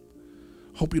anyway,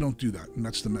 hope you don't do that. And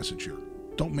that's the message here.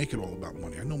 Don't make it all about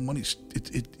money. I know money's,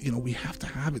 we have to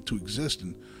have it to exist.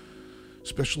 And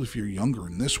especially if you're younger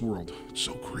in this world, it's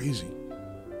so crazy.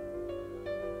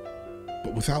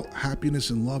 But without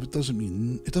happiness and love, it doesn't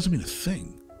mean a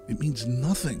thing. It means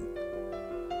nothing.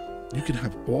 You can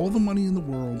have all the money in the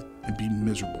world and be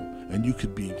miserable, and you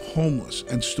could be homeless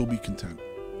and still be content.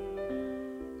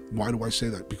 Why do I say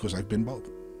that? Because I've been both.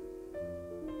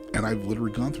 And I've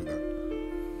literally gone through that.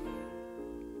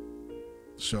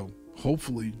 So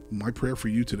hopefully my prayer for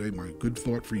you today, my good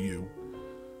thought for you,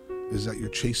 is that you're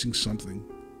chasing something.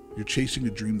 You're chasing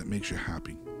a dream that makes you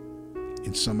happy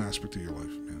in some aspect of your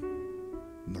life, man.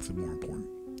 Nothing more important.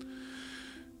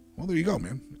 Well, there you go,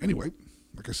 man. Anyway,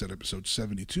 like I said, episode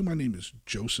 72. My name is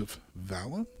Joseph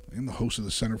Valla. I am the host of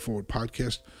the Center Forward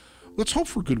podcast. Let's hope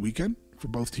for a good weekend for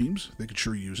both teams. They could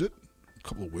sure use it. A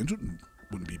couple of wins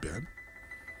wouldn't be bad.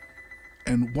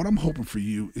 And what I'm hoping for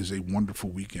you is a wonderful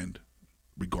weekend,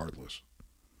 regardless.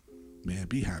 Man,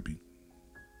 be happy.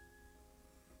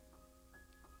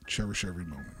 Cherish every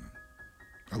moment, man.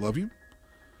 I love you.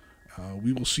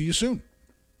 We will see you soon.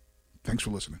 Thanks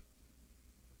for listening.